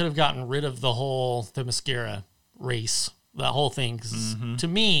think they could have gotten rid of the mascara race, that whole thing. 'Cause to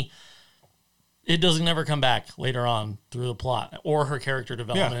me, it doesn't ever come back later on through the plot or her character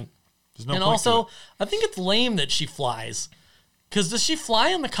development. There's no And point also, to it. I think it's lame that she flies. Because does she fly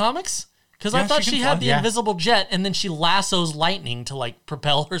in the comics? Because Yeah, I thought she she can had fly. the invisible jet and then she lassos lightning to like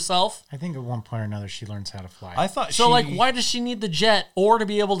propel herself. I think at one point or another she learns how to fly. I thought So like, why does she need the jet or to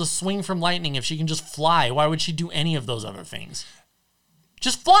be able to swing from lightning if she can just fly? Why would she do any of those other things?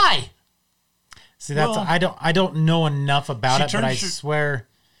 Just fly. See, that's I don't know enough about it, but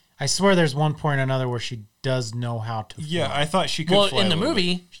I swear there's one point or another where she does know how to fly. Yeah, I thought she could fly Well, in a the little bit.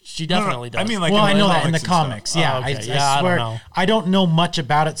 movie, she definitely does. I mean, like, Well, I in the know that in the comics and stuff. comics. Yeah, Oh, okay. I I swear don't know. I don't know much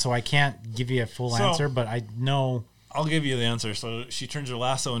about it, so I can't give you a full So- answer. But I know. I'll give you the answer. So she turns her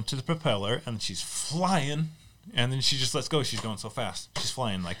lasso into the propeller, and she's flying, and then she just lets go. She's going so fast. She's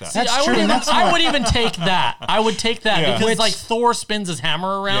flying like that. That's I true, would, and even, that's I would even take that. I would take that Yeah. because Which- like Thor spins his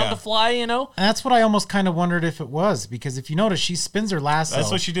hammer around Yeah. to fly, you know? And that's what I almost kind of wondered if it was, because if you notice, she spins her lasso.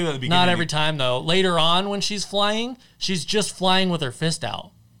 That's what she did at the beginning. Not every time though. Later on when she's flying, she's just flying with her fist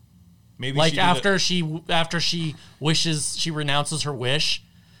out. Maybe Like she did after she wishes, she renounces her wish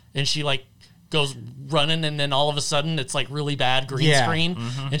and she like goes running and then all of a sudden it's like really bad green screen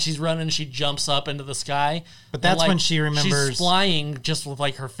and she's running and she jumps up into the sky. But that's And, like, when she remembers- she's flying just with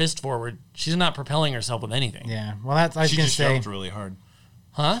like her fist forward. She's not propelling herself with anything. Yeah. Well, that's I was She gonna just say. jumped really hard.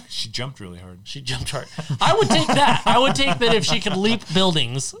 Huh? She jumped really hard. She jumped hard. I would take that. I would take that if she could leap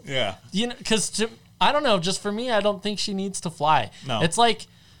buildings. Yeah. You know, because I don't know. Just for me, I don't think she needs to fly. No. It's like,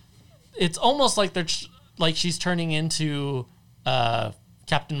 it's almost like like she's turning into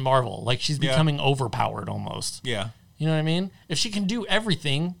Captain Marvel. Like she's becoming overpowered almost. Yeah. You know what I mean? If she can do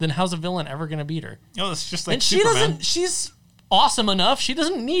everything, then how's a villain ever going to beat her? No, it's just like And she Superman. doesn't. She's awesome enough. She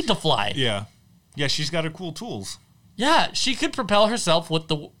doesn't need to fly. Yeah. Yeah, she's got her cool tools. Yeah, she could propel herself with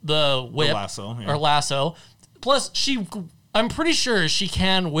the whip The lasso, yeah. or lasso. Plus, I'm pretty sure she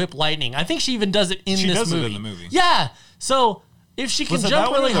can whip lightning. I think she even does it in She this does it movie. in the movie. Yeah. So if she can Was it jump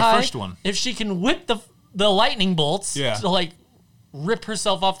that one or really the high, first one? if she can whip the lightning bolts Yeah. to like rip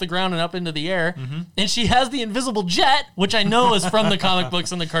herself off the ground and up into the air, Mm-hmm. and she has the invisible jet, which I know is from the comic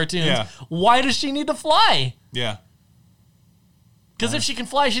books and the cartoons. Yeah. Why does she need to fly? Yeah. Because if she can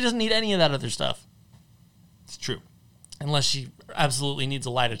fly, she doesn't need any of that other stuff. It's true. Unless she absolutely needs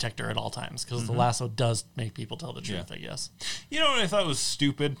a lie detector at all times, because Mm-hmm. the lasso does make people tell the truth, I guess. You know what I thought was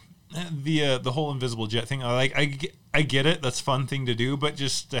stupid? The whole invisible jet thing. I get it. That's a fun thing to do, but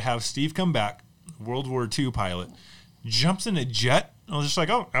just to have Steve come back, World War II pilot, jumps in a jet. I was just like,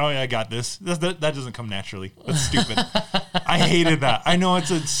 oh yeah, I got this. That doesn't come naturally. That's stupid. I hated that. I know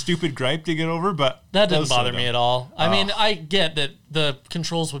it's a stupid gripe to get over, but That didn't was so bother me dumb. at all. I mean, I get that the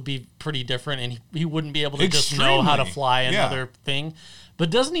controls would be pretty different, and he wouldn't be able to just know how to Extremely. fly Yeah. another thing. But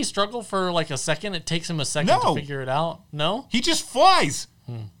doesn't he struggle for like a second? It takes him a second No. to figure it out. No? He just flies.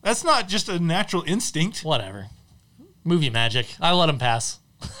 That's not just a natural instinct. Whatever. Movie magic. I let him pass.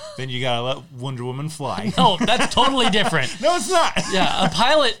 then you gotta let Wonder Woman fly. No, that's totally different. No, it's not. Yeah, a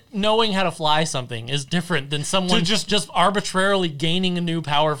pilot knowing how to fly something is different than someone To just arbitrarily gaining a new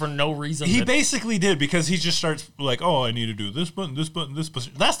power for no reason. He basically did, because he just starts like, oh, I need to do this button, this button, this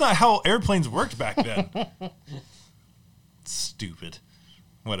button. That's not how airplanes worked back then. Stupid.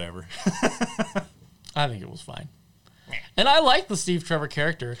 Whatever. I think it was fine. And I like the Steve Trevor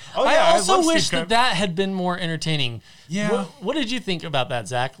character. Oh, yeah, I I also love Steve wish Trevor. that had been more entertaining. Yeah. What did you think about that,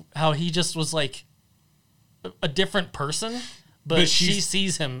 Zach? How he just was like a different person, but she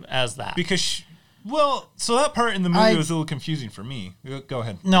sees him as that. Because, so that part in the movie was a little confusing for me. Go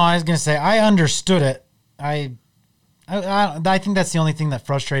ahead. No, I was gonna say I understood it. I think that's the only thing that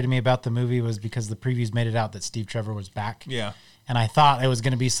frustrated me about the movie was because the previews made it out that Steve Trevor was back. Yeah. And I thought it was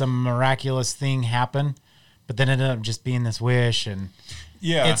going to be some miraculous thing happen, but then it ended up just being this wish, and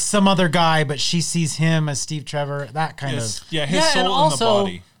Yeah. it's some other guy, but she sees him as Steve Trevor. That kind of his Yeah, soul and in also, the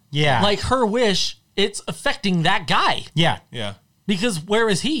body. yeah, like her wish, it's affecting that guy. yeah. Yeah. Because where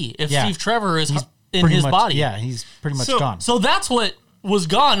is he if Yeah. Steve Trevor is He's in pretty his much, body? Yeah, he's pretty much So- gone. So that's what was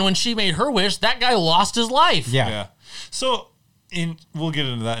gone when she made her wish. That guy lost his life. Yeah. Yeah. So, we'll get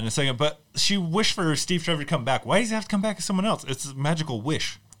into that in a second, but she wished for Steve Trevor to come back. Why does he have to come back as someone else? It's a magical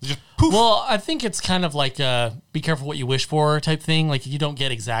wish. It's just poof. Well, I think it's kind of like a be careful what you wish for type thing. Like you don't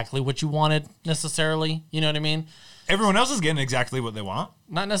get exactly what you wanted necessarily. You know what I mean? Everyone else is getting exactly what they want.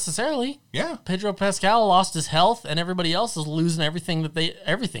 Not necessarily. Yeah. Pedro Pascal lost his health, and everybody else is losing everything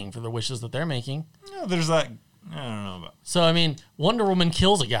for the wishes that they're making. Yeah, there's that. I don't know about. So I mean, Wonder Woman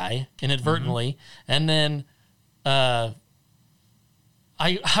kills a guy inadvertently, and then I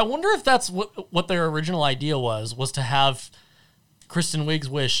wonder if that's what their original idea was to have Kristen Wiig's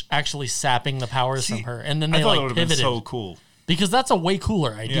wish actually sapping the powers from her, and then I they thought it like would have been pivoted so cool. because that's a way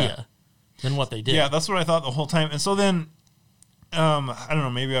cooler idea than what they did. Yeah, that's what I thought the whole time. And so then, I don't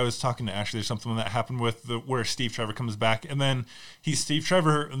know, maybe I was talking to Ashley or something when that happened with where Steve Trevor comes back, and then he's Steve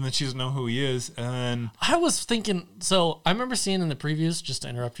Trevor, and then she doesn't know who he is, and then I was thinking, so I remember seeing in the previews, just to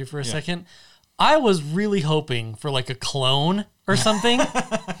interrupt you for a second, I was really hoping for like a clone or something.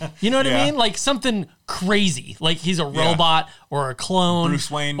 You know what I mean? Like something crazy, like he's a robot or a clone. Bruce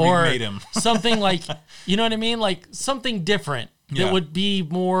Wayne or remade him. something like, you know what I mean? Like something different that would be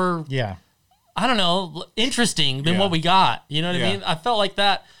more, Yeah. I don't know, interesting than Yeah. what we got. You know what I Yeah. mean? I felt like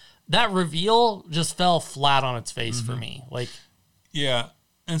that reveal just fell flat on its face for me. Like, yeah,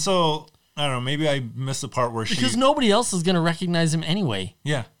 and so I don't know, maybe I missed the part where because she nobody else is going to recognize him anyway.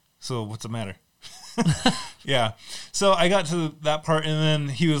 yeah. So what's the matter? Yeah. So I got to that part, and then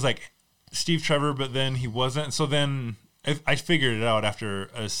he was like Steve Trevor, but then he wasn't. So then I figured it out after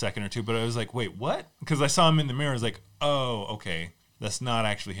a second or two, but I was like, wait, what? Because I saw him in the mirror. I was like, oh, okay. That's not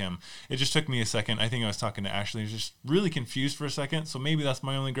actually him. It just took me a second. I think I was talking to Ashley. I was just really confused for a second. So maybe that's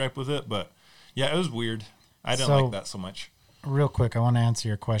my only gripe with it. But yeah, it was weird. I didn't like that so much. Real quick, I want to answer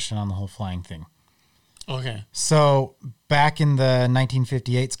your question on the whole flying thing. Okay. So back in the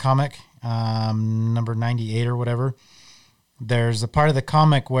 1958's comic, number 98 or whatever, there's a part of the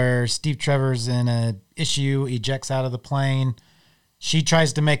comic where Steve Trevor's in a issue, ejects out of the plane. She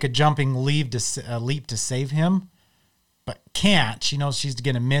tries to make a jumping leap to save him, but can't. She knows she's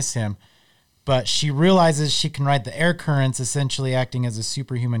going to miss him, but she realizes she can ride the air currents, essentially acting as a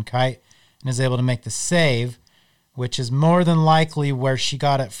superhuman kite, and is able to make the save, which is more than likely where she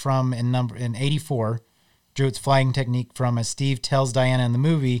got it from in 84. Drew its flying technique from, as Steve tells Diana in the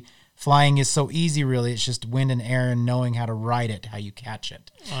movie, flying is so easy, really. It's just wind and air and knowing how to ride it, how you catch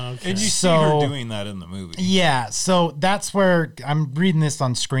it. Okay. And you see So- her doing that in the movie. Yeah, so that's where I'm reading this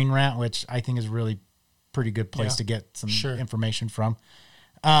on Screen Rant, which I think is really pretty good place to get some information from.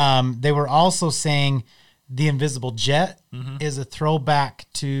 They were also saying the Invisible Jet is a throwback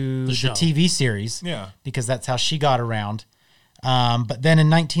to the show. TV series. Yeah. Because that's how she got around. But then in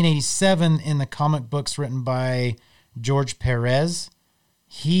 1987, in the comic books written by George Perez,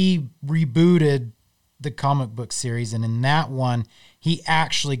 he rebooted the comic book series, and in that one, he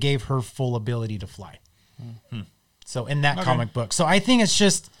actually gave her full ability to fly. So in that comic book. So I think it's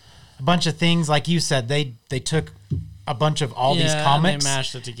just a bunch of things, like you said, they took a bunch of all these and comics they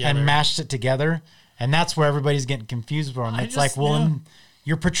mashed it together. and mashed it together, and that's where everybody's getting confused from. It's like, just- well,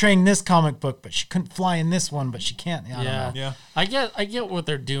 you're portraying this comic book, but she couldn't fly in this one, but she can't. I don't know. Yeah. I get what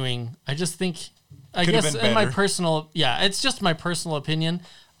they're doing. I just think, I Could've guess been in my better. personal, it's just my personal opinion.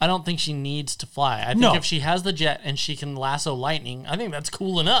 I don't think she needs to fly. I think No. if she has the jet and she can lasso lightning, I think that's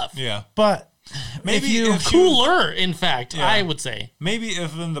cool enough. Yeah. But Maybe if you if she- Cooler, in fact, Yeah. I would say. Maybe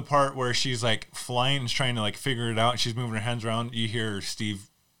if in the part where she's like flying and trying to like figure it out, and she's moving her hands around, you hear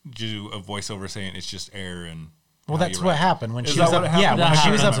Steve do a voiceover saying it's just air and Well, Oh, that's you're what right. happened when Is she that was what up. happened? Yeah, That when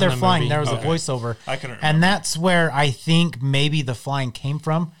she was up happens there in the flying, movie. there was a Okay. voiceover, I couldn't and remember. that's where I think maybe the flying came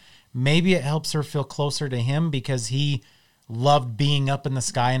from. Maybe it helps her feel closer to him because he loved being up in the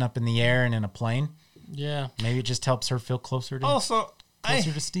sky and up in the air and in a plane. Yeah. Maybe it just helps her feel closer to Also,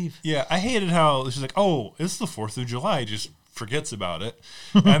 closer to Steve. Yeah, I hated how she's like, "Oh, it's the 4th of July." Just forgets about it,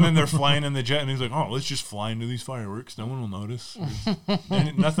 and then they're flying in the jet, and he's like, "Oh, let's just fly into these fireworks. No one will notice.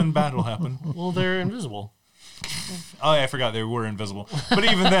 And nothing bad will happen." Well, they're invisible. Oh, yeah, I forgot they were invisible. But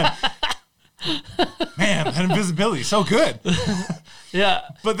even then, man, that invisibility so good. Yeah.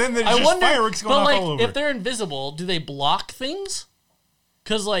 But then there's I just wonder, fireworks going but off like, all over. if they're invisible, do they block things?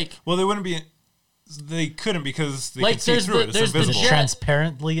 Because like, Well, they wouldn't be. They couldn't because they Like, could see there's through the- it. It's there's the Is it invisible. jet-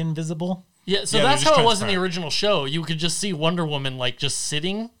 transparently invisible? yeah. So Yeah, they're that's just how it was in the transparent. original show. You could just see Wonder Woman like just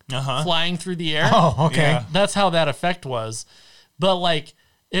sitting, Uh-huh. flying through the air. Oh, okay. Yeah. That's how that effect was. But like,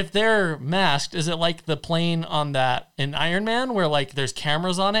 if they're masked, is it like the plane on that in Iron Man where like there's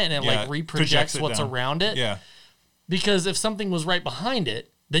cameras on it and it Yeah, like it projects reprojects it what's down. around it? Yeah. Because if something was right behind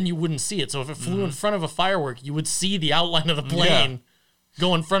it, then you wouldn't see it. So if it flew in front of a firework, you would see the outline of the plane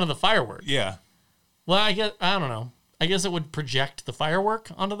go in front of the firework. Yeah. Well, I don't know. I guess it would project the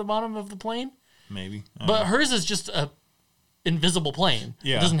firework onto the bottom of the plane. Maybe. I don't But know. hers is just a invisible plane.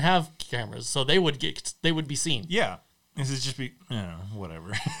 Yeah. It doesn't have cameras, so they would be seen. Yeah. This is just be,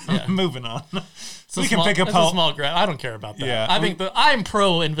 whatever. Yeah. Moving on. It's we a can small, pick up it's a how. small grab. I don't care about that. Yeah, I think I'm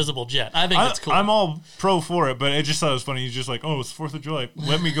pro invisible jet. I think it's cool. I'm all pro for it, but I just thought it was funny. He's just like, "Oh, it's 4th of July.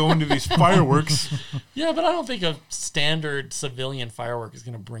 Let me go into these fireworks." Yeah, but I don't think a standard civilian firework is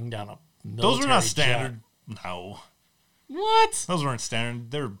going to bring down a military Those are not jet. standard. No, What? those weren't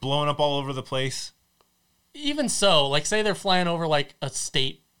standard. They're blowing up all over the place. Even so, like say they're flying over like a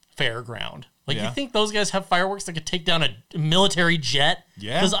state fairground. Like Yeah. you think those guys have fireworks that could take down a military jet?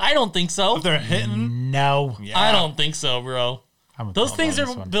 Yeah. Because I don't think so. If they're hitting, No. yeah. I don't think so, bro. I'm with Those Bob things on are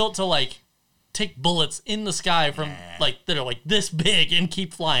this one. built to like take bullets in the sky from like that are like this big and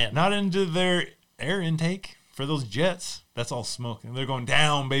keep flying. Not into their air intake for those jets. That's all smoke, and they're going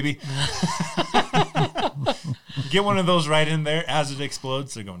down, baby. Get one of those right in there as it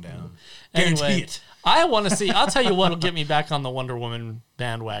explodes. They're going down. Guarantee Anyway, it. I want to see. I'll tell you what'll get me back on the Wonder Woman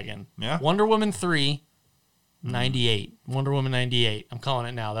bandwagon. Yeah? Wonder Woman 3, 98. Wonder Woman 98. I'm calling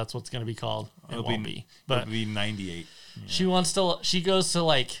it now. That's what's going to be called. It won't be. But It'll be 98. she goes to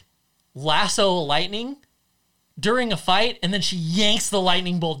like lasso lightning during a fight, and then she yanks the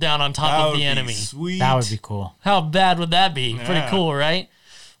lightning bolt down on top That of would the be enemy. sweet. That would be cool. How bad would that be? Pretty Yeah. cool, right?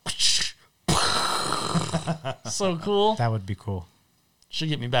 So cool. That would be cool. She'll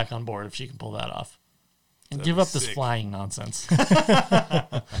get me back on board if she can pull that off. And That'd give be up this sick. flying nonsense.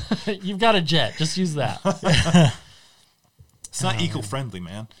 You've got a jet. Just use that. It's not eco-friendly,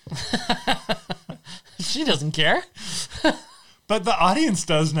 man. She doesn't care. But the audience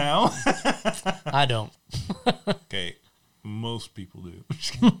does now. I don't. Okay, most people do.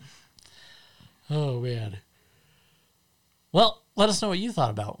 Oh, man. Well, let us know what you thought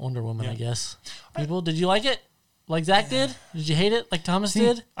about Wonder Woman, I guess. People, did you like it? Like Zach did? Did you hate it like Thomas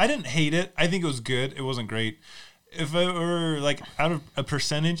did? I didn't hate it. I think it was good. It wasn't great. If it were like out of a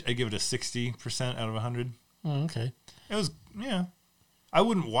percentage, I'd give it a 60% out of 100. Oh, okay. It was, yeah. I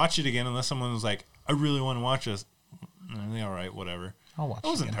wouldn't watch it again unless someone was like, I really want to watch this. All right, whatever. I'll watch It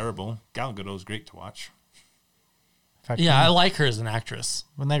wasn't again. terrible. Gal Gadot was great to watch. In fact, Yeah, I like her as an actress.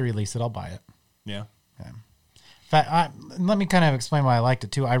 when they release it, I'll buy it. Yeah. In fact, let me kind of explain why I liked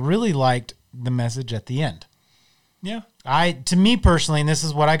it too. I really liked the message at the end. Yeah. To me personally, and this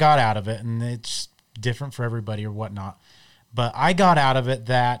is what I got out of it, and it's different for everybody or whatnot, but I got out of it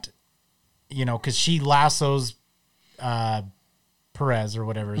that, because she lassos Perez or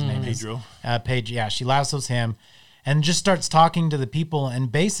whatever his name is. Pedro. Page, yeah, she lassos him and just starts talking to the people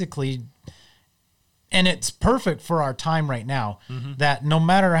and basically, and it's perfect for our time right now, that no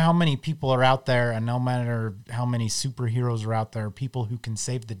matter how many people are out there and no matter how many superheroes are out there, people who can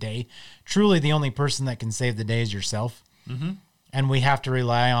save the day, truly the only person that can save the day is yourself. And we have to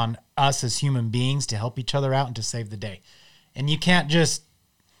rely on us as human beings to help each other out and to save the day. And you can't just,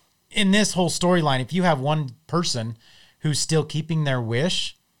 in this whole storyline, if you have one person who's still keeping their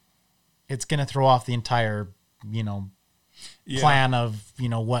wish, it's going to throw off the entire, plan of,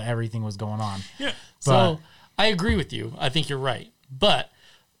 what everything was going on. Yeah. So I agree with you. I think you're right. But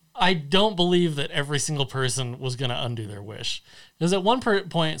I don't believe that every single person was going to undo their wish. Because at one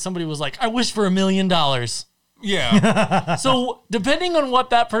point, somebody was like, I wish for $1 million. Yeah. So depending on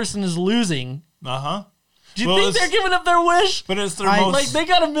what that person is losing, Uh-huh. do you Well, think it's- they're giving up their wish? But it's their I- Like they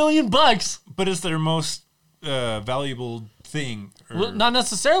got $1 million. but it's their most valuable thing. Well, not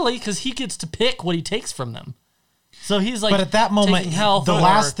necessarily, because he gets to pick what he takes from them. So he's like, But at that moment, taking health the or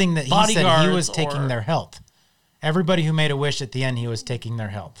last thing that he said, he bodyguards was taking or- their health. Everybody who made a wish at the end, he was taking their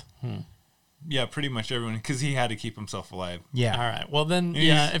health. Yeah, pretty much everyone, because he had to keep himself alive. Yeah. All right. Well, then,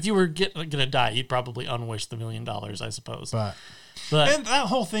 yeah, if you were gonna die, you'd probably unwish the $1 million, I suppose. But And that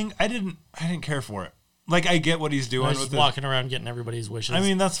whole thing, I didn't care for it. Like, I get what he's doing he's with just it. walking around getting everybody's wishes. I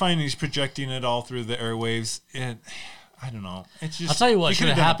mean, that's fine. He's projecting it all through the airwaves. And I don't know. It's just. I'll tell you what he should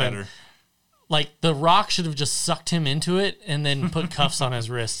could've have done it happened. better. Like, The Rock should have just sucked him into it and then put cuffs on his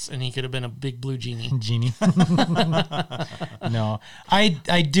wrists, and he could have been a big blue genie. Genie. No, I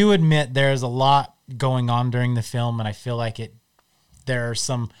do admit there's a lot going on during the film, and I feel like there are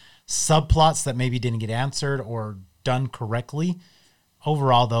some subplots that maybe didn't get answered or done correctly.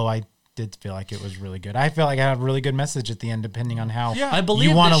 Overall, though, I did feel like it was really good. I feel like I had a really good message at the end, depending on how Yeah. I believe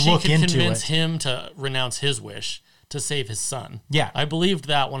you want that to she look could into convince it. him to renounce his wish to save his son. Yeah. I believed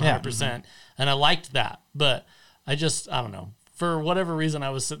that 100%. Yeah. And I liked that. But I don't know. For whatever reason, I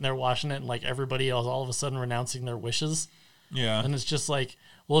was sitting there watching it and like everybody else all of a sudden renouncing their wishes. Yeah. And it's just like,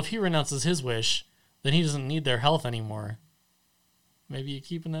 well, if he renounces his wish, then he doesn't need their health anymore. Maybe you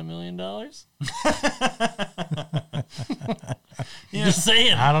keeping that $1 million? Just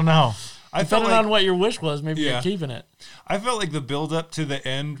saying. I don't know. I felt Depending like on what your wish was, maybe Yeah. you're keeping it. I felt like the build up to the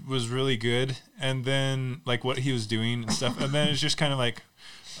end was really good, and then like what he was doing and stuff, and then it's just kind of like,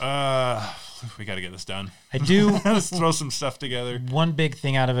 we got to get this done. I do. Let's throw some stuff together. One big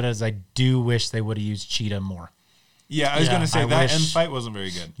thing out of it is I do wish they would have used Cheetah more. Yeah, I was Yeah, gonna say I that wish- end fight wasn't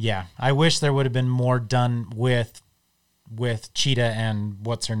very good. Yeah, I wish there would have been more done with Cheetah and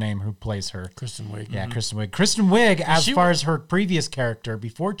what's her name who plays her. Kristen Wiig. Yeah, Kristen Wiig. Kristen Wiig, as She- far as her previous character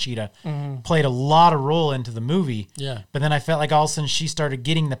before Cheetah, played a lot of role into the movie. Yeah. But then I felt like all of a sudden she started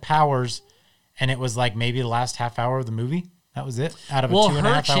getting the powers, and it was like maybe the last half hour of the movie. That was it. Out of a Well, 2.5 her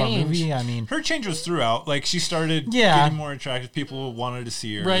hour change- movie. I mean, Her change was throughout. Like she started Yeah. getting more attractive. People wanted to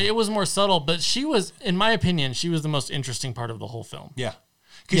see her. Right, it was more subtle, but she was, in my opinion, she was the most interesting part of the whole film. Yeah.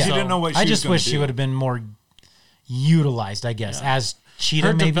 Because Yeah. you didn't know what she I was just gonna wish do. she would have been more utilized, I guess, as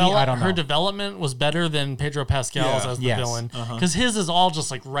Cheetah. Maybe I don't know. Her development was better than Pedro Pascal's Yeah. as the Yes. villain, because his is all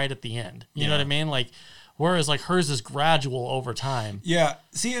just like right at the end. You know Yeah. what I mean? Like, whereas like hers is gradual over time. Yeah.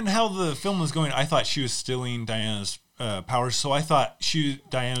 See, and how the film was going, I thought she was stealing Diana's powers, so I thought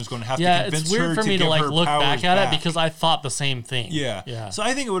Diana was going to have to Yeah, convince it's weird her for me to give like her look powers back at it because I thought the same thing. Yeah. yeah. So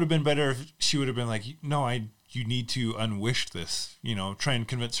I think it would have been better if she would have been like, no, you need to unwish this, try and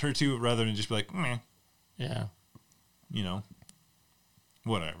convince her to, rather than just be like, meh, Yeah.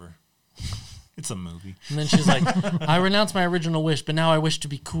 Whatever. It's a movie. And then she's like, I renounced my original wish, but now I wish to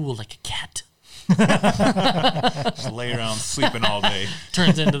be cool like a cat. Just lay around sleeping all day.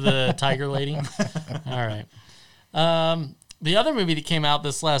 Turns into the tiger lady. All right. The other movie that came out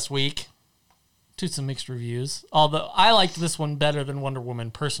this last week, to some mixed reviews. Although I liked this one better than Wonder Woman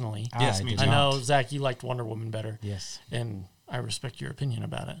personally. Yes, me did too. I not. know, Zach, you liked Wonder Woman better. Yes. And I respect your opinion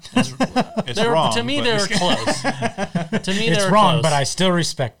about it. It's wrong. To me, but- they were close. To me, It's they were wrong, close. but I still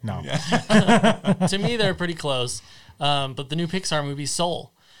respect. No. To me, they're pretty close. But the new Pixar movie,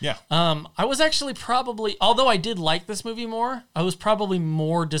 Soul. Yeah. I was actually probably, although I did like this movie more, I was probably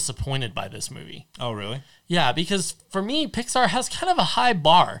more disappointed by this movie. Oh, really? Yeah, because for me, Pixar has kind of a high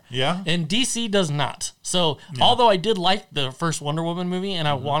bar. Yeah. And DC does not. So, although I did like the first Wonder Woman movie and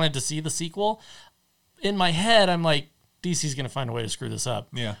I wanted to see the sequel, in my head, I'm like, DC's going to find a way to screw this up.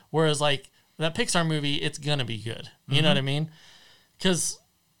 Yeah. Whereas, like, that Pixar movie, it's going to be good. You know what I mean? Because,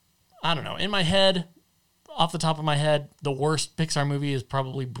 I don't know, in my head, off the top of my head, the worst Pixar movie is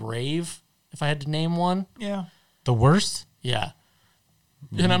probably Brave, if I had to name one. Yeah. The worst? Yeah.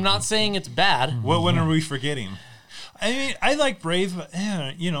 And I'm not saying it's bad. What one are we forgetting? I mean, I like Brave, but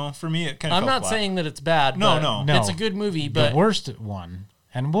for me, it kind of. I'm not saying that it's bad. No, but no. It's a good movie, but The worst one.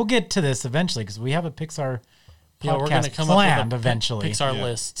 And we'll get to this eventually because we have a Pixar yeah, we're going to podcast come planned up with a eventually. Pixar Yeah.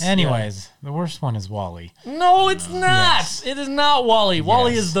 lists. Anyways, the worst one is Wall-E. Yeah. No, it's not. Yes. It is not Wall-E.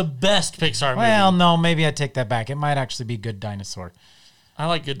 Wall-E Yes. is the best Pixar movie. Well, no, maybe I take that back. It might actually be Good Dinosaur. I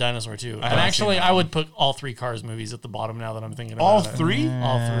like Good Dinosaur too. And haven't actually, seen that I would put all three Cars movies at the bottom now that I'm thinking about All it. three?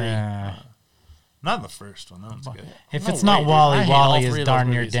 All three. Not the first one. That one's good. If No it's not way, dude. Wall-E, I hate all Wall-E three is of those darn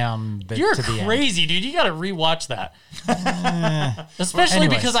near movies. down You're to the end. crazy, dude. You got to rewatch that. Especially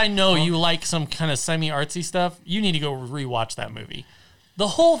Anyways. because I know you like some kind of semi-artsy stuff. You need to go rewatch that movie. The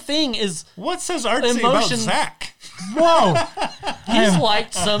whole thing is What says artsy about Emotion- Zach? Whoa! he's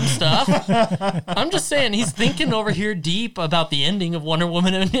liked some stuff. I'm just saying he's thinking over here deep about the ending of Wonder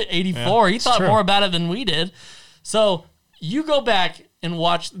Woman in '84. He thought true. more about it than we did. So you go back and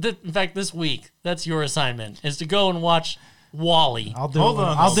watch. In fact, this week, that's your assignment, is to go and watch Wall-E. I'll do Hold it.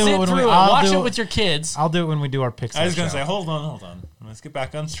 on, I'll do Sit it when through we. it. I'll Watch do it with your kids. I'll do it when we do our Pixar. I was gonna show. say, hold on. Let's get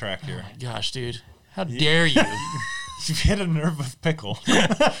back on track here. Gosh, dude. How dare you? You've hit a nerve with pickle.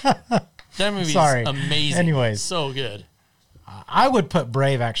 That movie's Sorry. amazing. Anyways. So good. I would put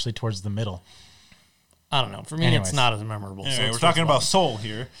Brave actually towards the middle. I don't know. For me, Anyways. it's not as memorable. Anyway, so we're talking about Soul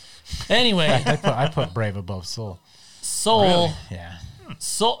here. Anyway, I put Brave above Soul. Soul. Really? Yeah.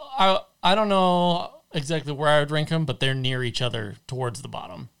 Soul. I don't know exactly where I would rank them, but they're near each other towards the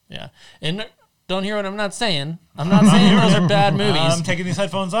bottom. Yeah. And don't hear what I'm not saying. I'm not saying those are bad movies. I'm taking these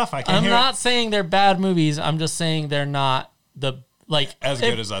headphones off. I can't I'm hear not saying they're bad movies. I'm just saying they're not as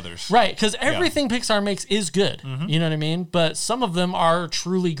good as others. Right, because everything Pixar makes is good. You know what I mean? But some of them are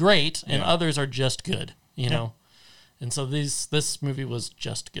truly great, and others are just good. You know, and so this movie was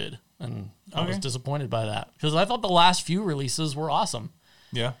just good, and I was disappointed by that because I thought the last few releases were awesome.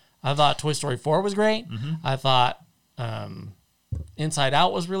 Yeah. I thought Toy Story 4 was great. I thought Inside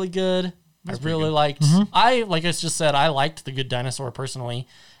Out was really good. I really liked. Like I just said, I liked The Good Dinosaur personally,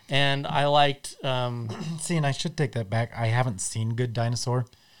 and I liked. See, and I should take that back. I haven't seen Good Dinosaur,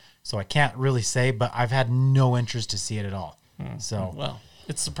 so I can't really say. But I've had no interest to see it at all. So Well,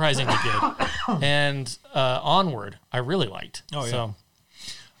 it's surprisingly good. And Onward, I really liked. Oh, yeah.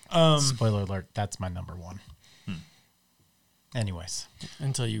 So spoiler alert, that's my number one. Anyways,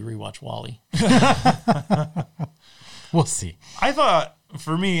 until you rewatch Wall-E. we'll see. I thought,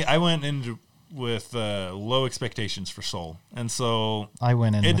 for me, I went into with low expectations for Soul. And so I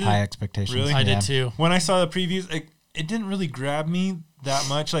went in It with did- high expectations. Really? I Yeah. did too. when I saw the previews, it didn't really grab me that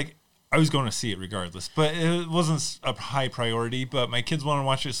much. Like, I was going to see it regardless, but it wasn't a high priority. But my kids wanted to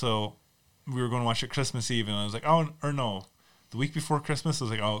watch it, so we were going to watch it Christmas Eve. And I was like, oh, or no, the week before Christmas. I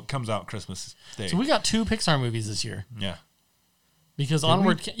was like, oh, it comes out Christmas Day. So we got 2 Pixar movies this year Yeah. because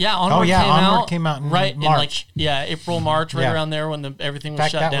Onward Onward came came out in right March. in April, March, right Yeah. around there when everything In was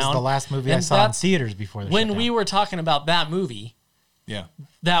fact, shut that down. was the last movie I And saw in that's- theaters before the when shutdown. we were talking about that movie Yeah.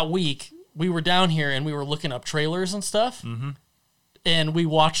 that week, we were down here and we were looking up trailers and stuff. And we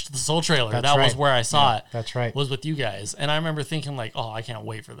watched the Soul trailer. That's that was right. where I saw it. That's right. Was with you guys. And I remember thinking like, oh, I can't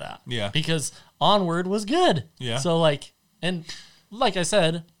wait for that. Yeah. Because Onward was good. Yeah. So like I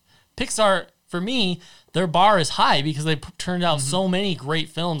said, Pixar, for me, their bar is high because they turned out so many great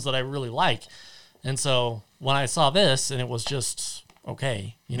films that I really like. And so when I saw this and it was just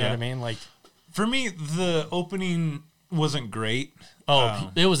okay, you know Yeah. what I mean? Like, For me, the opening wasn't great.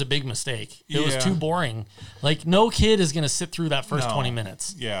 it was a big mistake. It was yeah. too boring. Like, no kid is going to sit through that first No. 20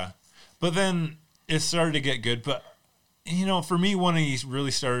 minutes. Yeah. But then it started to get good. But, for me, when he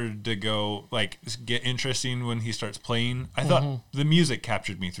really started to go, get interesting when he starts playing, I thought the music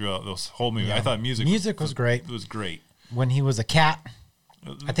captured me throughout this whole movie. I thought music was great. was great. When he was a cat,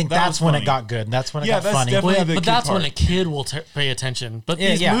 I think That that's was when funny. it got good. That's when it Yeah, got that's funny. definitely Well, the but key that's when part. a kid will pay attention. But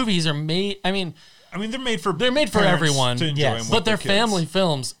Yeah, these yeah. movies are made, They're made for parents everyone to enjoy Yes. them but with they're their kids. family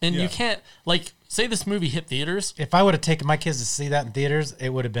films. And Yeah. you can't, say this movie hit theaters. If I would have taken my kids to see that in theaters, it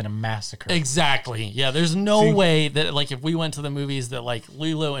would have been a massacre. Exactly. Yeah, there's no See- way that, if we went to the movies that,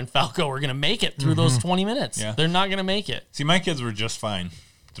 Lilo and Falco were going to make it through those 20 minutes. Yeah. They're not going to make it. See, my kids were just fine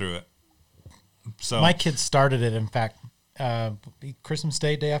through it. So, My kids started it, in fact, Christmas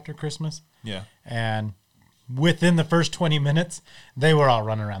day after Christmas. yeah. And within the first 20 minutes, they were all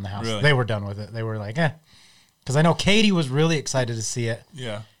running around the house. Really? They were done with it. They were like, Because I know Katie was really excited to see it.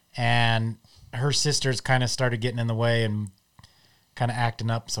 Yeah. And her sisters kind of started getting in the way and kind of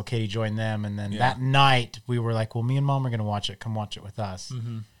acting up. So Katie joined them. And then Yeah. that night, we were like, well, me and Mom are going to watch it. Come watch it with us.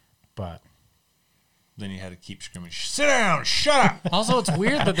 But Then you had to keep screaming, sit down, shut up. Also, it's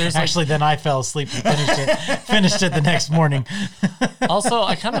weird that there's, actually, then I fell asleep and finished it the next morning. also,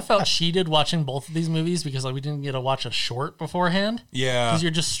 I kind of felt cheated watching both of these movies because, we didn't get to watch a short beforehand. Yeah. Because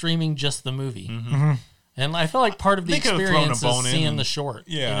you're just streaming just the movie. And I feel like part of the They could've thrown a experience bone is in seeing and- the short.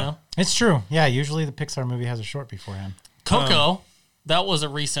 Yeah. You know? It's true. Yeah, usually the Pixar movie has a short beforehand. Coco, that was a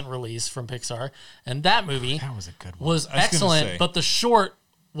recent release from Pixar. And that movie That was a good one. was I was gonna excellent, say. but the short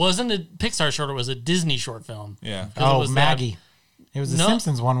wasn't a Pixar short, it was a Disney short film. Yeah. 'Cause it Oh, was that- Maggie. It was the No.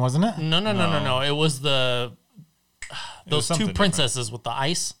 Simpsons one, wasn't it? No. It was those two something princesses with the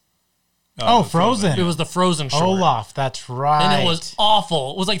ice. Oh, Frozen. It was the Frozen short. Olaf. That's right. And it was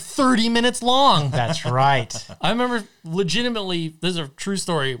awful. It was 30 minutes long. That's right. I remember legitimately, this is a true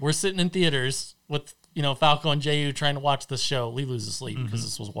story. We're sitting in theaters with, Falco and Jayu trying to watch this show. Lilu's asleep because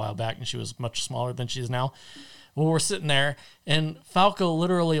this was a while back and she was much smaller than she is now. Well, we're sitting there and Falco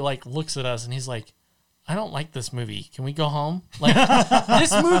literally looks at us and he's like, I don't like this movie. Can we go home?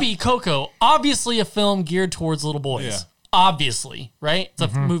 This movie, Coco, obviously a film geared towards little boys. Yeah. Obviously, right? It's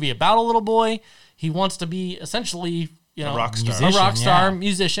a movie about a little boy. He wants to be essentially, you know, rock star. Musician, a rock star, yeah.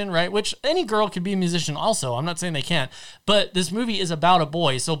 musician, right? Which any girl could be a musician also. I'm not saying they can't. But this movie is about a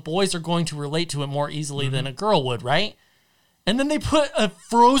boy, so boys are going to relate to it more easily than a girl would, right? And then they put a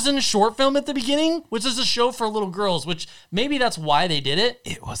Frozen short film at the beginning, which is a show for little girls, which maybe that's why they did it.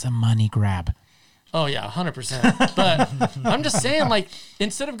 It was a money grab. Oh yeah, 100%. But I'm just saying, like,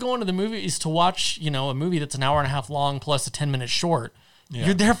 instead of going to the movies to watch, you know, a movie that's an hour and a half long plus a 10-minute short,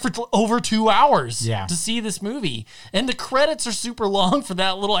 you're there for over 2 hours to see this movie. And the credits are super long for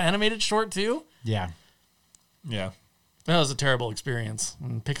that little animated short too. Yeah. Yeah. That was a terrible experience.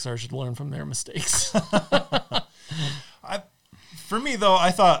 And Pixar should learn from their mistakes. For me, though,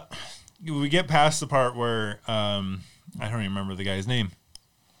 I thought we get past the part where I don't even remember the guy's name.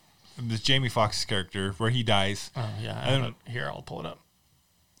 This Jamie Foxx's character where he dies. Oh yeah, I have it here. I'll pull it up.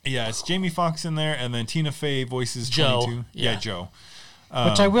 Yeah, it's Jamie Foxx in there, and then Tina Fey voices Joe. 22. Yeah, Joe.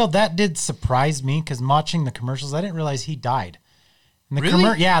 Which that did surprise me because watching the commercials, I didn't realize he died. In the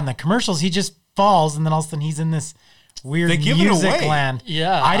Really? in the commercials, he just falls, and then all of a sudden he's in this weird They give it music away. land.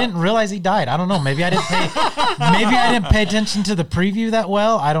 Yeah. I didn't realize he died. I don't know. Maybe I didn't pay attention to the preview that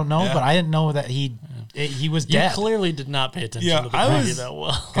well. I don't know, Yeah. but I didn't know that he was You dead. clearly did not pay attention Yeah, to the I movie was- that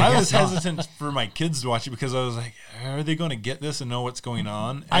well. I was hesitant for my kids to watch it because I was like, are they going to get this and know what's going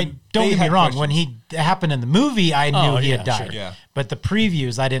on? I And don't they get me had wrong. When questions. it happened in the movie, I knew he yeah, had died. sure. Yeah. But the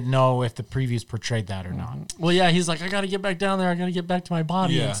previews, I didn't know if the previews portrayed that or not. Well, yeah, he's like, I got to get back down there. I got to get back to my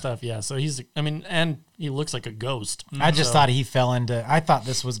body Yeah. and stuff. Yeah, so he's, I mean, and he looks like a ghost. I just thought he fell into. I thought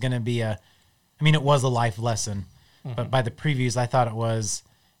this was going to be it was a life lesson, but by the previews, I thought it was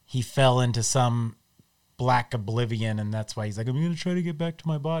he fell into some black oblivion, and that's why he's like, I'm going to try to get back to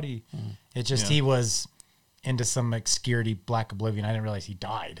my body. It just Yeah. he was into some obscurity, black oblivion. I didn't realize he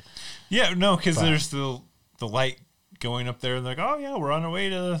died. Yeah, no, because But- there's the light going up there, and they're like, oh, yeah, we're on our way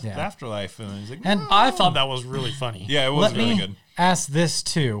to the Yeah. afterlife. And he's like, And I thought that was really funny. yeah, it was let really me good. ask this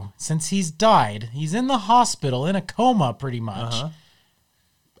too: since he's died, he's in the hospital in a coma, pretty much.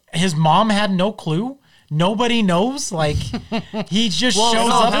 His mom had no clue. Nobody knows. Like he just Well, shows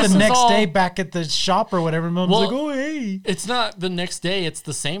no, up this the is next all- day back at the shop or whatever. And mom's Well- like, "Oh hey, It's not the next day, it's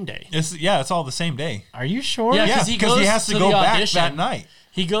the same day. It's all the same day. are you sure?" Yeah, Yeah, 'cause he because he goes has to to go the back audition. that night.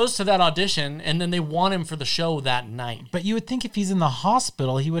 He goes to that audition, and then they want him for the show that night. But you would think if he's in the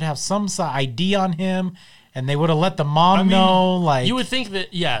hospital, he would have some ID on him, and they would have let the mom know. Like You would think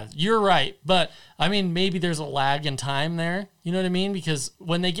that, yeah, you're right. But, I mean, maybe there's a lag in time there. You know what I mean? Because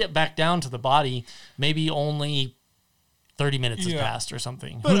when they get back down to the body, maybe only 30 minutes has Yeah. passed or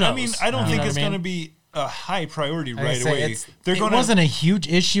something. But Who knows? I mean, I don't You think know it's what I going to mean? be a high priority like I right say, away. it Going wasn't a huge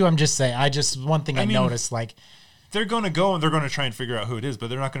issue. I'm just saying. One thing I mean, noticed, like they're going to go and they're going to try and figure out who it is, but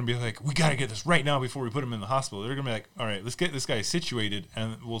they're not going to be like, we got to get this right now before we put him in the hospital. They're going to be like, all right, let's get this guy situated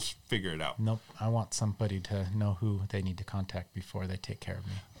and we'll figure it out. nope. I want somebody to know who they need to contact before they take care of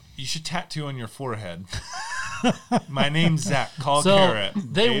me. You should tattoo on your forehead. My name's Zach. Call So Garrett.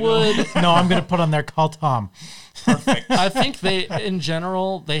 they You know? would, No, I'm gonna put on there. Call Tom. I think they, in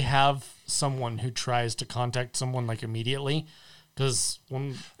general, they have someone who tries to contact someone like immediately. Because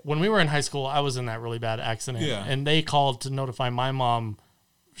when we were in high school, I was in that really bad accident. Yeah. And they called to notify my mom.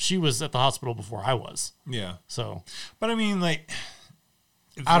 She was at the hospital before I was. Yeah. So, But I mean, like,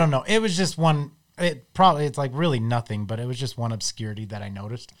 I don't know. It was just one. It's like really nothing, but it was just one obscurity that I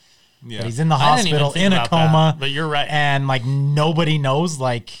noticed. yeah. That he's in the I didn't even hospital think in a about coma, that, but you're right. and like nobody knows.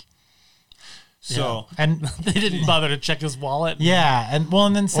 Like So, and They didn't bother to check his wallet yeah, and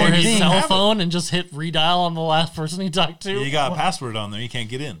then or same his thing. cell phone and just hit redial on the last person he talked to. you got a password on there. You can't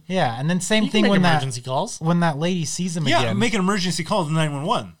get in. Yeah, and then same You can thing make when emergency calls. when that lady sees him Yeah, again. make an emergency call to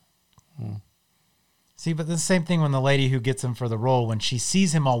 911. See, but the same thing when the lady who gets him for the role, when she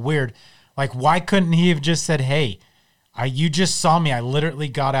sees him all weird, like why couldn't he have just said, "Hey, you just saw me. I literally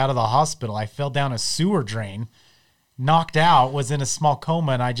got out of the hospital. I fell down a sewer drain, knocked out, was in a small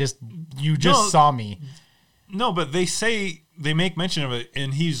coma, and you just No. saw me." No, but they make mention of it,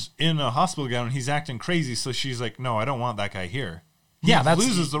 and he's in a hospital gown and he's acting crazy. So she's like, no, I don't want that guy here. He Yeah, that's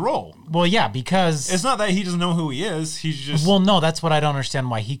loses the role. well, yeah, because It's not that he doesn't know who he is. He's just well, no, that's what I don't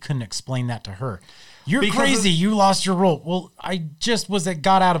understand why he couldn't explain that to her. You're Because crazy. of- You lost your role. Well, I just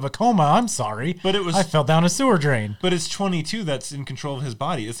got out of a coma. I'm sorry, But it was- I fell down a sewer drain. But it's 22 that's in control of his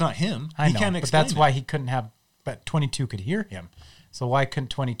body. It's not him. I He know, can't but explain that's it. why he couldn't have. But 22 could hear him, so why couldn't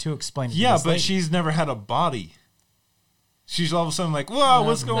 22 explain it? to Yeah, this but lady? she's never had a body. She's all of a sudden like, whoa,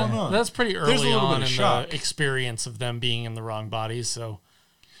 what's going on? That's pretty There's a early little bit on of in shock. the experience of them being in the wrong bodies. So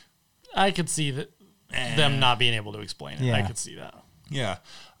I could see that them not being able to explain it. I Yeah. could see that. Yeah.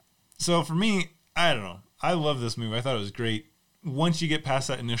 So for me, I don't know. I love this movie. I thought it was great. Once you get past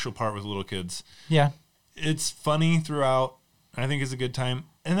that initial part with little kids, Yeah, it's funny throughout. I think it's a good time,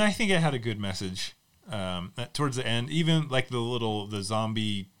 and I think it had a good message towards the end. Even like the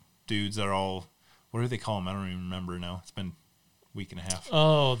zombie dudes that are all, what do they call them? I don't even remember now. It's been a week and a half.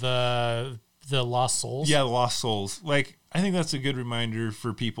 Oh, the Lost Souls? Yeah, the Lost Souls. Like, I think that's a good reminder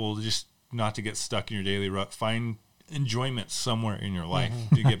for people to just not to get stuck in your daily rut. Find enjoyment somewhere in your life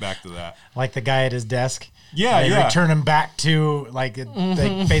to get back to that. Like the guy at his desk. Yeah, They yeah. return him back to, like,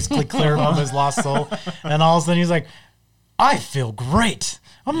 they basically clear him of his lost soul. And all of a sudden he's like, I feel great.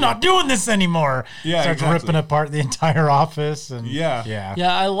 I'm not doing this anymore. Yeah, Starts exactly. ripping apart the entire office. And Yeah.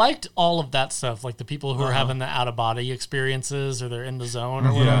 Yeah, I liked all of that stuff. Like the people who are having the out of body experiences or they're in the zone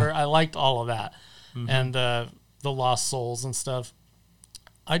or whatever. I liked all of that. And the Lost Souls and stuff.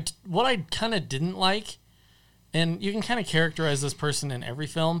 What I kind of didn't like, and you can kind of characterize this person in every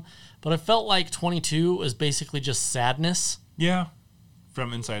film, but I felt like 22 was basically just sadness Yeah.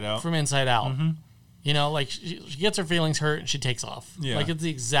 From Inside Out. from Inside Out. You know, like she gets her feelings hurt and she takes off. Yeah. Like it's the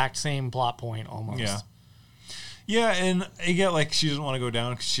exact same plot point almost. Yeah. Yeah, and I get like she doesn't want to go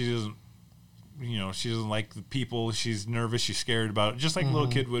down because she doesn't, she doesn't like the people. She's nervous. She's scared about it, just like a little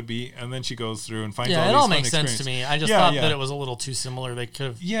kid would be. And then she goes through and finds all Yeah, these it all fun makes sense to experiences. me. I just thought that it was a little too similar. They could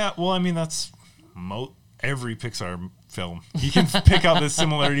have. Yeah, well, I mean, that's every Pixar film. You can pick out the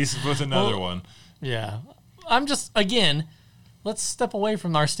similarities with another one. Yeah. I'm just, again, let's step away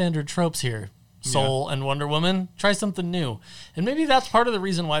from our standard tropes here. Soul and Wonder Woman. Try something new. And maybe that's part of the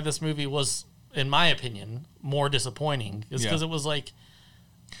reason why this movie was, in my opinion, more disappointing. Is because it was like,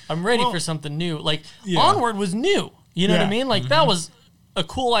 I'm ready for something new. Like, Onward was new. You know what I mean? Like, that was a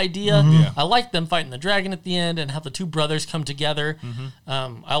cool idea. Yeah. I liked them fighting the dragon at the end and have the two brothers come together.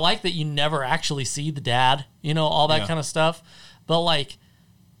 I like that you never actually see the dad, all that kind of stuff. But, like,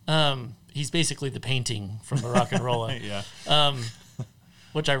 he's basically the painting from the Rock and Rolla. Yeah.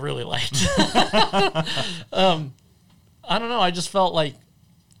 Which I really liked. I don't know. I just felt like,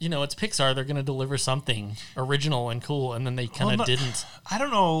 it's Pixar. They're going to deliver something original and cool, and then they kind of didn't. I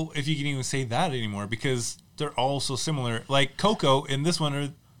don't know if you can even say that anymore because they're all so similar. Like Coco and this one are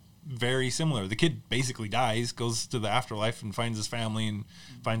very similar. The kid basically dies, goes to the afterlife and finds his family and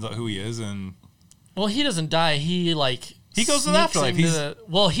finds out who he is. And Well, he doesn't die. He goes to the afterlife.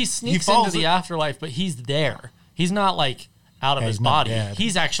 He sneaks into the afterlife, but he's there. He's not like out of his he's not body. dead.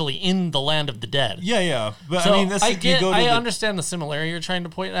 He's actually in the land of the dead. Yeah. But So I mean, I understand the similarity you're trying to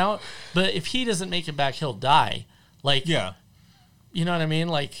point out, but if he doesn't make it back, he'll die. Like, Yeah. you know what I mean?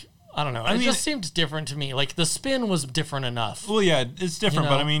 Like, I don't know. It just seemed different to me. Like the spin was different enough. Well, yeah, it's different,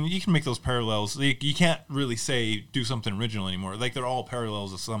 but know? I mean, you can make those parallels. Like, you can't really say do something original anymore. Like, they're all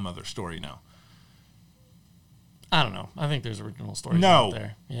parallels of some other story now. I don't know. I think there's original stories No. out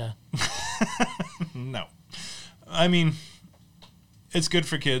there. Yeah. No. I mean, it's good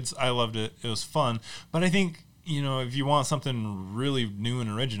for kids. I loved it. It was fun. But I think, if you want something really new and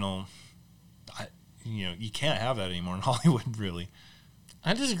original, you can't have that anymore in Hollywood, really.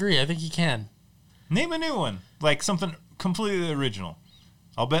 I disagree. I think you can. Name a new one. Like something completely original.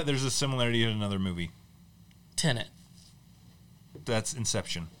 I'll bet there's a similarity in another movie. Tenet. That's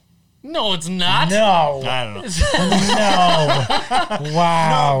Inception. No, it's not. no. I don't know. No.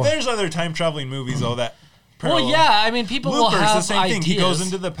 Wow. No, there's other time traveling movies though that. Well, yeah. I mean, people will Looper's have the same ideas. thing. He goes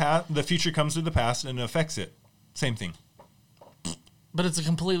into the past. The future comes to the past and affects it. Same thing. But it's a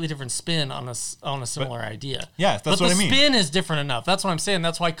completely different spin on a similar idea. Yeah, that's what I mean. But the spin is different enough. That's what I'm saying.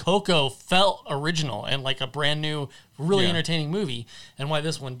 That's why Coco felt original and like a brand new, really entertaining movie, and why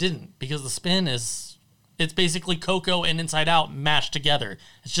this one didn't. Because the spin is, it's basically Coco and Inside Out mashed together.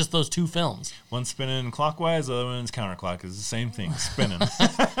 It's just those two films. One's spinning clockwise, the other one's counterclockwise. It's the same thing, spinning.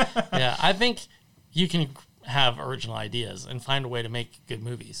 Yeah, I think you can have original ideas and find a way to make good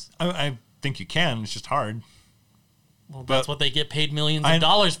movies. I think you can. It's just hard. Well, that's But what they get paid millions of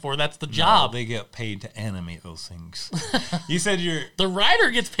dollars for. That's the No, job. they get paid to animate those things. You said The writer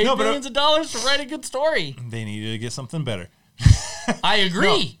gets paid No, but- millions of dollars to write a good story. they needed to get something better. I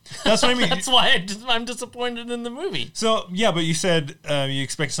agree. That's what I mean. That's why I'm disappointed in the movie. So, yeah, but you said you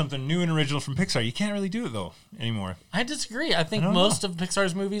expect something new and original from Pixar. You can't really do it, though, anymore. I disagree. I think don't most of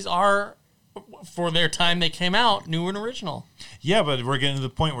Pixar's movies are, for their time they came out, new and original. Yeah, but we're getting to the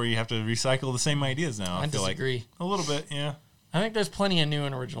point where you have to recycle the same ideas now. I feel disagree. Like. A little bit, yeah. I think there's plenty of new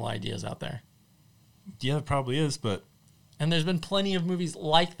and original ideas out there. Yeah, it probably is, but... And there's been plenty of movies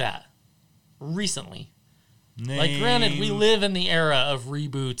like that recently. Like, granted, we live in the era of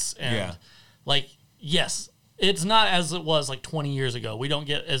reboots and, yes, it's not as it was like 20 years ago. We don't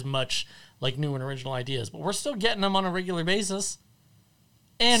get as much like new and original ideas, but we're still getting them on a regular basis.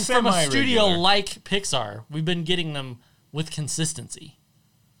 And from a studio Semi-regular. like Pixar, we've been getting them with consistency.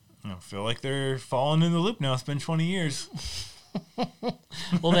 I feel like they're falling in the loop now. It's been 20 years.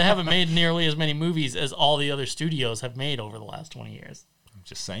 Well, they haven't made nearly as many movies as all the other studios have made over the last 20 years. I'm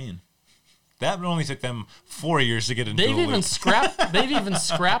just saying. That only took them 4 years to get into They've the even loop.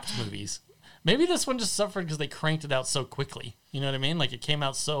 scrapped movies. Maybe this one just suffered because they cranked it out so quickly. You know what I mean? Like it came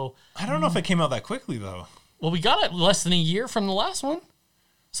out so. I don't know if it came out that quickly, though. Well, we got it less than a year from the last one,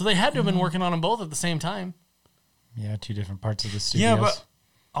 so they had to have been working on them both at the same time. Yeah, two different parts of the studios. Yeah, but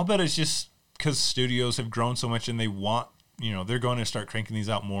I'll bet it's just because studios have grown so much and they want, they're going to start cranking these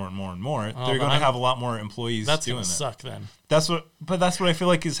out more and more and more. They're going to have a lot more employees That's doing going that. to suck then. That's what I feel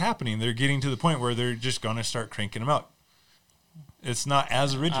like is happening. They're getting to the point where they're just going to start cranking them out. It's not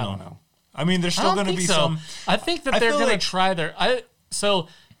as original. I don't know. I mean, there's still going to be some. I think that I they're feel going to like- try their. So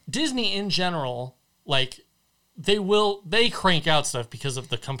Disney in general, like they crank out stuff because of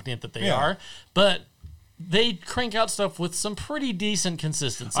the company that they Yeah. are, but they crank out stuff with some pretty decent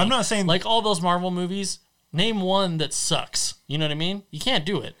consistency. I'm not saying- like all those Marvel movies. Name one that sucks. You know what I mean? You can't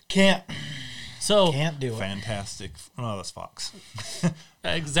do it. can't So do it. Fantastic. Oh, that's Fox.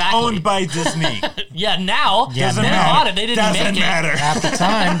 exactly. Owned by Disney. Yeah, now Yeah, they now. bought it. They didn't Doesn't make matter. At the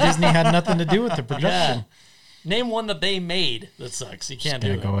time, Disney had nothing to do with the it. Yeah. production. Name one that they made that sucks. You can't do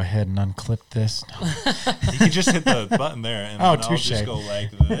Gonna it. go ahead and unclip this. No. You can just hit the button there, and Oh, then I'll touche. just go like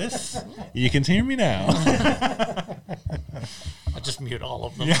this. You can hear me now. I just mute all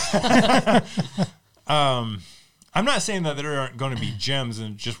of them. I'm not saying that there aren't going to be gems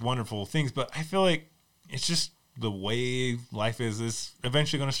and just wonderful things, but I feel like it's just the way life is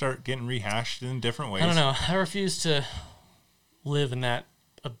eventually going to start getting rehashed in different ways. I don't know. I refuse to live in that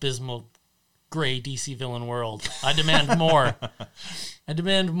abysmal gray DC villain world. I demand more. I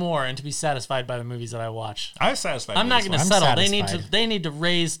demand more, and to be satisfied by the movies that I watch. I was satisfied. I'm with not this going to one. I'm settle. satisfied. They need to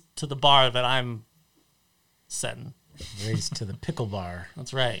raise to the bar that I'm setting. Raised to the pickle bar.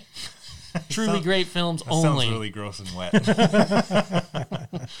 That's right. Truly sounds- great films That only. sounds really gross and wet.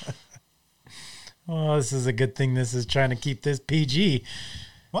 Oh, this is a good thing. This is trying to keep this PG.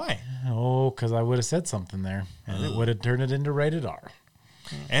 Why? Oh, because I would have said something there, and it would have turned it into rated R.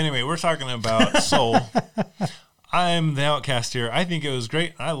 Anyway, we're talking about Soul. I'm the outcast here. I think it was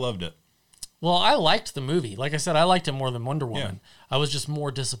great. I loved it. Well, I liked the movie. Like I said, I liked it more than Wonder Woman. I was just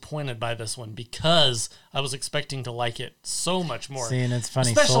more disappointed by this one because I was expecting to like it so much more. See, and it's funny,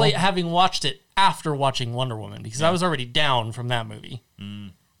 especially Soul- having watched it after watching Wonder Woman, because I was already down from that movie.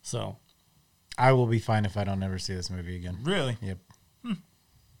 So I will be fine if I don't ever see this movie again. Really? Yep.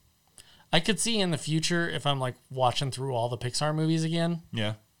 I could see in the future, if I'm like watching through all the Pixar movies again,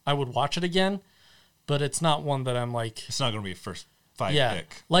 Yeah. I would watch it again. But it's not one that I'm like, It's not going to be a first 5 yeah,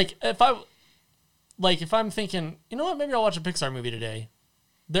 pick. like if I'm thinking, you know what, maybe I'll watch a Pixar movie today.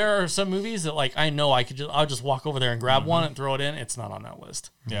 There are some movies that like I know I'll just walk over there and grab one and throw it in. It's not on that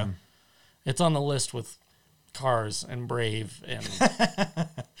list. Yeah. It's on the list with Cars and Brave and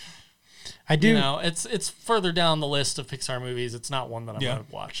I do. you know, it's further down the list of Pixar movies. It's not one that I'm Yeah. gonna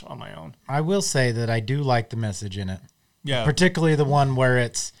watch on my own. I will say that I do like the message in it, Yeah. particularly the one where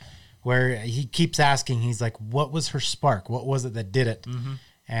he keeps asking. He's like, "What was her spark? What was it that did it?"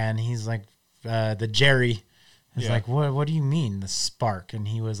 And he's like, "The Jerry." He's Yeah. like, "What do you mean the spark?" And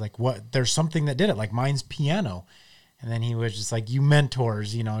he was like, "What? There's something that did it. Like mine's piano." And then he was just like, "You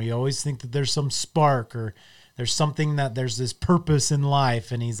mentors, you always think that there's some spark or there's something that there's this purpose in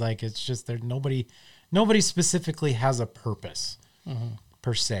life." And he's like, "It's just there. Nobody specifically has a purpose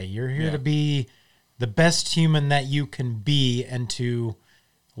per se. You're here Yeah. to be the best human that you can be and to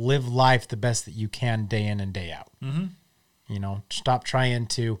live life the best that you can day in and day out. Stop trying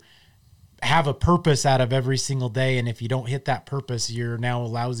to have a purpose out of every single day. And if you don't hit that purpose, you're now a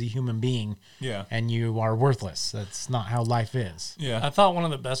lousy human being. Yeah. And you are worthless. That's not how life is." Yeah. I thought one of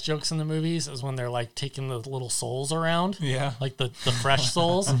the best jokes in the movies is when they're like taking the little souls around. Yeah. Like the fresh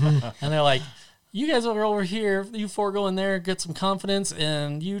souls. And they're like, you guys are over here, you 4 go in there, get some confidence,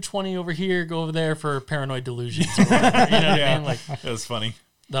 and you 20 over here, go over there for paranoid delusions or whatever. You know what I mean? Like, It was funny.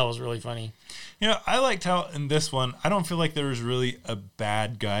 that was really funny. I liked how in this one, I don't feel like there was really a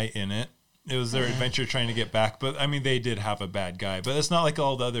bad guy in it. It was their adventure trying to get back, but I mean, they did have a bad guy, but it's not like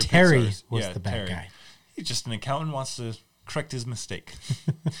all the other Terry Pixars. was the bad guy. He's just an accountant, wants to correct his mistake.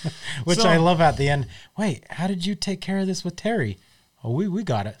 Which So- I love at the end. Wait, how did you take care of this with Terry? Oh, we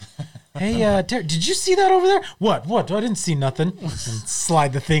got it. Hey, Terry, did you see that over there? What? I didn't see nothing. And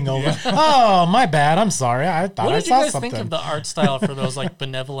slide the thing over. Oh, my bad. I'm sorry. I thought What I did you saw guys something. think of the art style for those like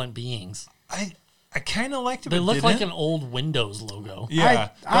benevolent beings? I kind of liked it. They but look like didn't. an old Windows logo. Yeah.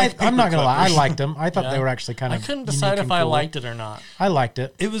 I'm not gonna lie. I paperclippers. liked them. I thought Yeah. they were actually kind I of. couldn't decide if I liked it or not. I liked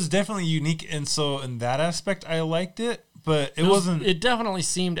it. It was definitely unique, and so in that aspect, I liked it. but it wasn't. It definitely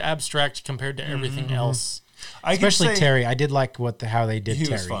seemed abstract compared to everything else. I could Especially say Terry. I did like how they did He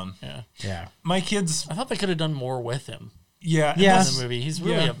Terry. was fun. Yeah. Yeah. My kids, I thought they could have done more with him yeah, and Yeah. in that's- the movie. He's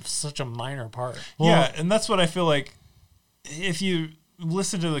really Yeah. such a minor part. yeah, and that's what I feel like. If you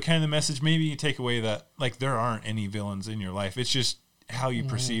listen to the kind of the message, maybe you take away that like there aren't any villains in your life. It's just how you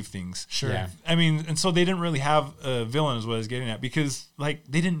perceive things. Sure. Yeah. I mean, and so they didn't really have a villain, is what I was getting at, because like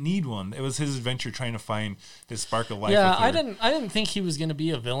they didn't need one. It was his adventure trying to find his spark of life. Yeah, with her. I didn't think he was going to be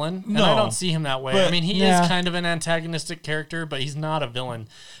a villain, and No, I don't see him that way. but- I mean, he Yeah. is kind of an antagonistic character, but he's not a villain.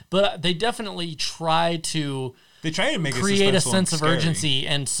 But they definitely try to They try to make create it a suspenseful and sense of scary. urgency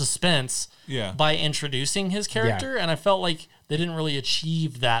and suspense Yeah. by introducing his character, and I felt like they didn't really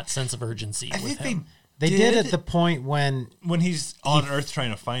achieve that sense of urgency I with think him. They did at the point when he's on Earth trying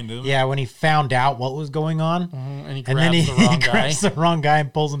to find him. when he found out what was going on. And he And grabs then he, the wrong he guy. grabs the wrong guy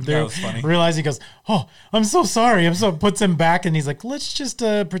and pulls him through. was funny. Realize he goes, "Oh, I'm so sorry." Puts him back, and he's like, "Let's just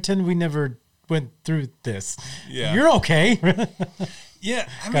pretend we never went through this. Yeah. You're okay." Yeah,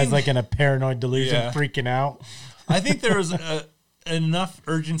 I Guy's mean, like in a paranoid delusion, Yeah. freaking out. I think there was enough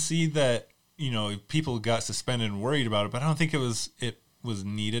urgency that people got suspended and worried about it, but I don't think it was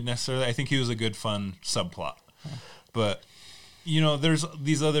needed necessarily. I think he was a good, fun subplot. But there's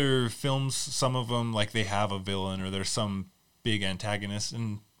these other films. Some of them like they have a villain or there's some big antagonist,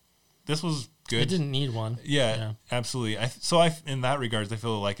 and this was good. It didn't need one. Yeah, absolutely. In that regards, I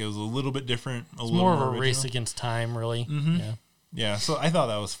feel like it was a little bit different. It's little more of a original. race against time, really. Yeah, Yeah, so I thought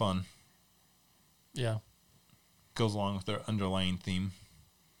that was fun. yeah. Goes along with their underlying theme.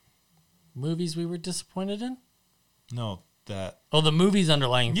 Movies we were disappointed in. No, that. Oh, the movie's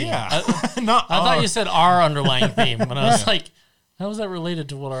underlying theme. Yeah, I not. thought you said our underlying theme, and I was like, how was that related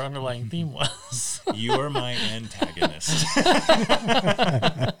to what our underlying theme was? You are my antagonist.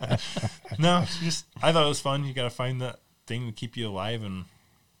 No, just I thought it was fun. You got to find that thing to keep you alive and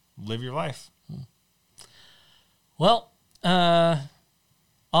live your life. Well,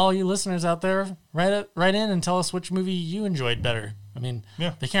 all you listeners out there, write in and tell us which movie you enjoyed better. I mean,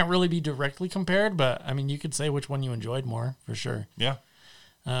 Yeah. they can't really be directly compared, but I mean, you could say which one you enjoyed more for sure. Yeah,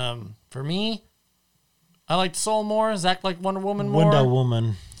 For me, I liked Soul more. Zach liked Wonder Woman more. Wonder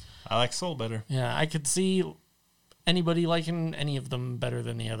Woman. I like Soul better. Yeah, I could see anybody liking any of them better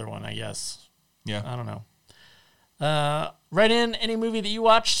than the other one, I guess. Yeah. I don't know. Write in any movie that you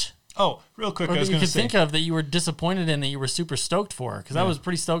watched Oh, real quick, or I that was you going to could say. think of that you were disappointed in that you were super stoked for. Because I Yeah. was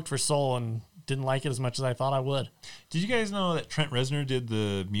pretty stoked for Soul and didn't like it as much as I thought I would. Did you guys know that Trent Reznor did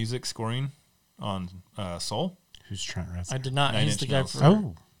the music scoring on Soul? Who's Trent I Reznor? did not. Nine He's Inch the guy Nails. for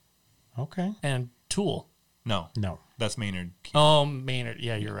Oh, okay. and Tool. No, No. that's Maynard. Oh, Maynard.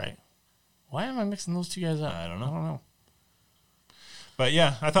 Yeah, you're right. Why am I mixing those two guys up? I don't know. I don't know. But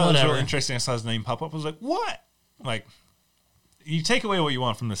yeah, I thought it was Whatever. really interesting. I saw his name pop up. I was like, what? Like, you take away what you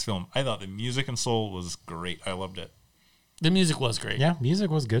want from this film. I thought the music in Soul was great. I loved it. The music was great. Yeah,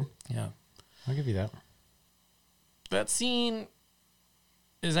 music was good. Yeah. I'll give you that. That scene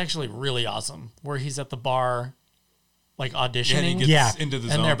is actually really awesome where he's at the bar, like Yeah, and he auditioning. gets Yeah. into the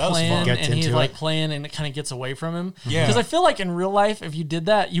And zone. they're That was playing, fun. Gets and he's into like it. playing, and it kind of gets away from him. Yeah. Because I feel like in real life, if you did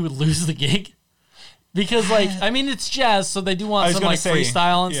that, you would lose the gig. Because I mean, it's jazz, so they do I want was some gonna like say,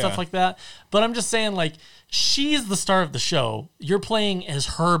 freestyle and yeah. stuff like that. But I'm just saying, like, she's the star of the show. You're playing as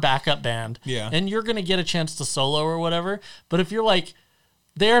her backup band, Yeah. and you're gonna get a chance to solo or whatever. But if you're like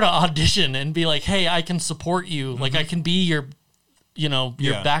there to audition and be like, hey, I can support you, like I can be your your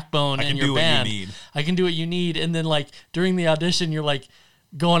Yeah. backbone I in can your do what you band. need. I can do what you need. And then like during the audition, you're like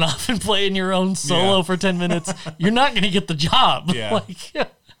going off and playing your own solo Yeah. for 10 minutes. You're not going to get the job. Yeah. Like,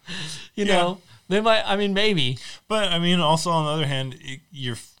 you know, they might, I mean, maybe. But I mean, also on the other hand,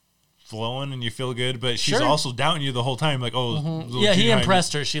 you're flowing and you feel good, but she's Sure. also doubting you the whole time. Like, oh, little Yeah, he junior high-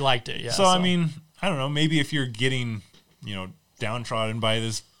 impressed her. She liked it. Yeah. So I mean, I don't know. Maybe if you're getting, downtrodden by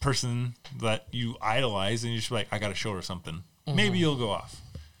this person that you idolize, and you're just like, I got to show her something. Maybe you'll go off.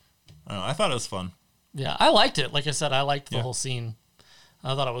 I don't know. I thought it was fun. yeah, I liked it. Like I said, I liked the Yeah. whole scene.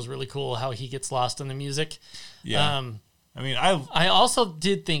 I thought it was really cool how he gets lost in the music. Yeah. I mean, I also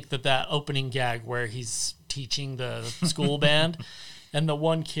did think that opening gag where he's teaching the school band and the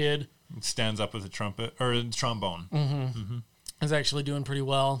one kid stands up with a trumpet or a trombone. is actually doing pretty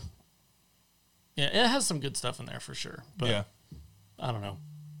well. Yeah, it has some good stuff in there for sure. But Yeah. I don't know.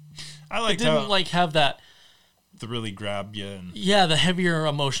 I It liked didn't how like have that, to really grab you. And the heavier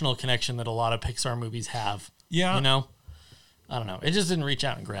emotional connection that a lot of Pixar movies have. yeah. You know? I don't know. It just didn't reach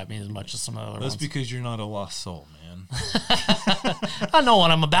out and grab me as much as some of the other That's ones. because you're not a lost soul, man. I know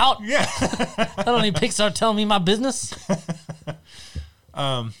what I'm about. Yeah. I don't need Pixar telling me my business.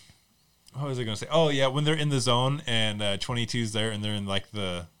 what was I going to say? Oh, yeah, when they're in the zone and 22's there and they're in like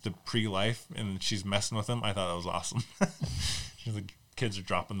the pre-life and she's messing with them, I thought that was awesome. The kids are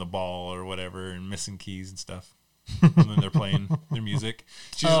dropping the ball or whatever and missing keys and stuff. And then they're playing their music.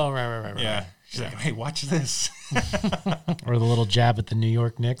 Right. Yeah. She's like, hey, watch this. Or the little jab at the New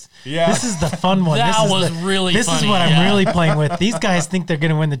York Knicks. Yeah. This is the fun one. That this was is really This funny, is what I'm yeah. really playing with. These guys think they're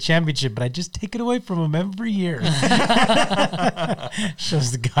going to win the championship, but I just take it away from them every year.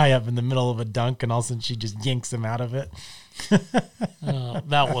 Shows the guy up in the middle of a dunk, and all of a sudden she just yanks him out of it.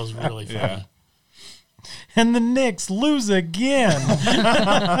 That was really funny. Yeah. And the Knicks lose again.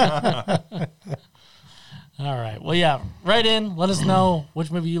 All right. Well, yeah. Write in. Let us know which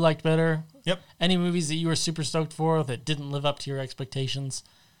movie you liked better. Yep. Any movies that you were super stoked for that didn't live up to your expectations.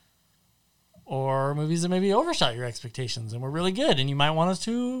 Or movies that maybe overshot your expectations and were really good and you might want us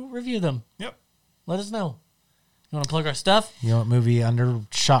to review them. Yep. Let us know. You want to plug our stuff? You know what movie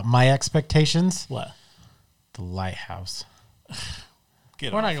undershot my expectations? What? The Lighthouse.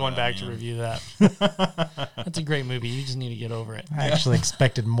 Get We're off not going that, back to man. review that. That's a great movie. You just need to get over it. I actually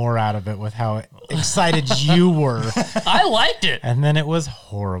expected more out of it with how excited you were. I liked it. And then it was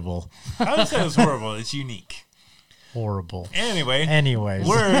horrible. I would say it was horrible. It's unique. Horrible. Anyways, Anyways.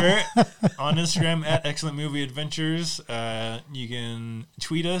 we're on Instagram at Excellent Movie Adventures. You can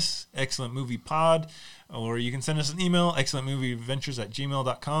tweet us, Excellent Movie Pod, or you can send us an email,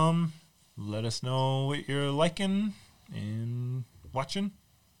 excellentmovieadventures@gmail.com. Let us know what you're liking and watching,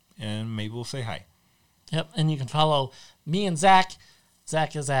 and maybe we'll say hi. Yep. And you can follow me and Zach.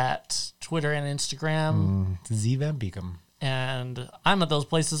 Zach is at Twitter and Instagram. Z Van Beekum. And I'm at those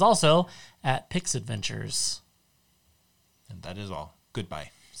places also at Pix Adventures. And that is all.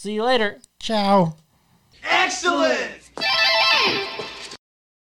 Goodbye. See you later. Ciao. Excellent!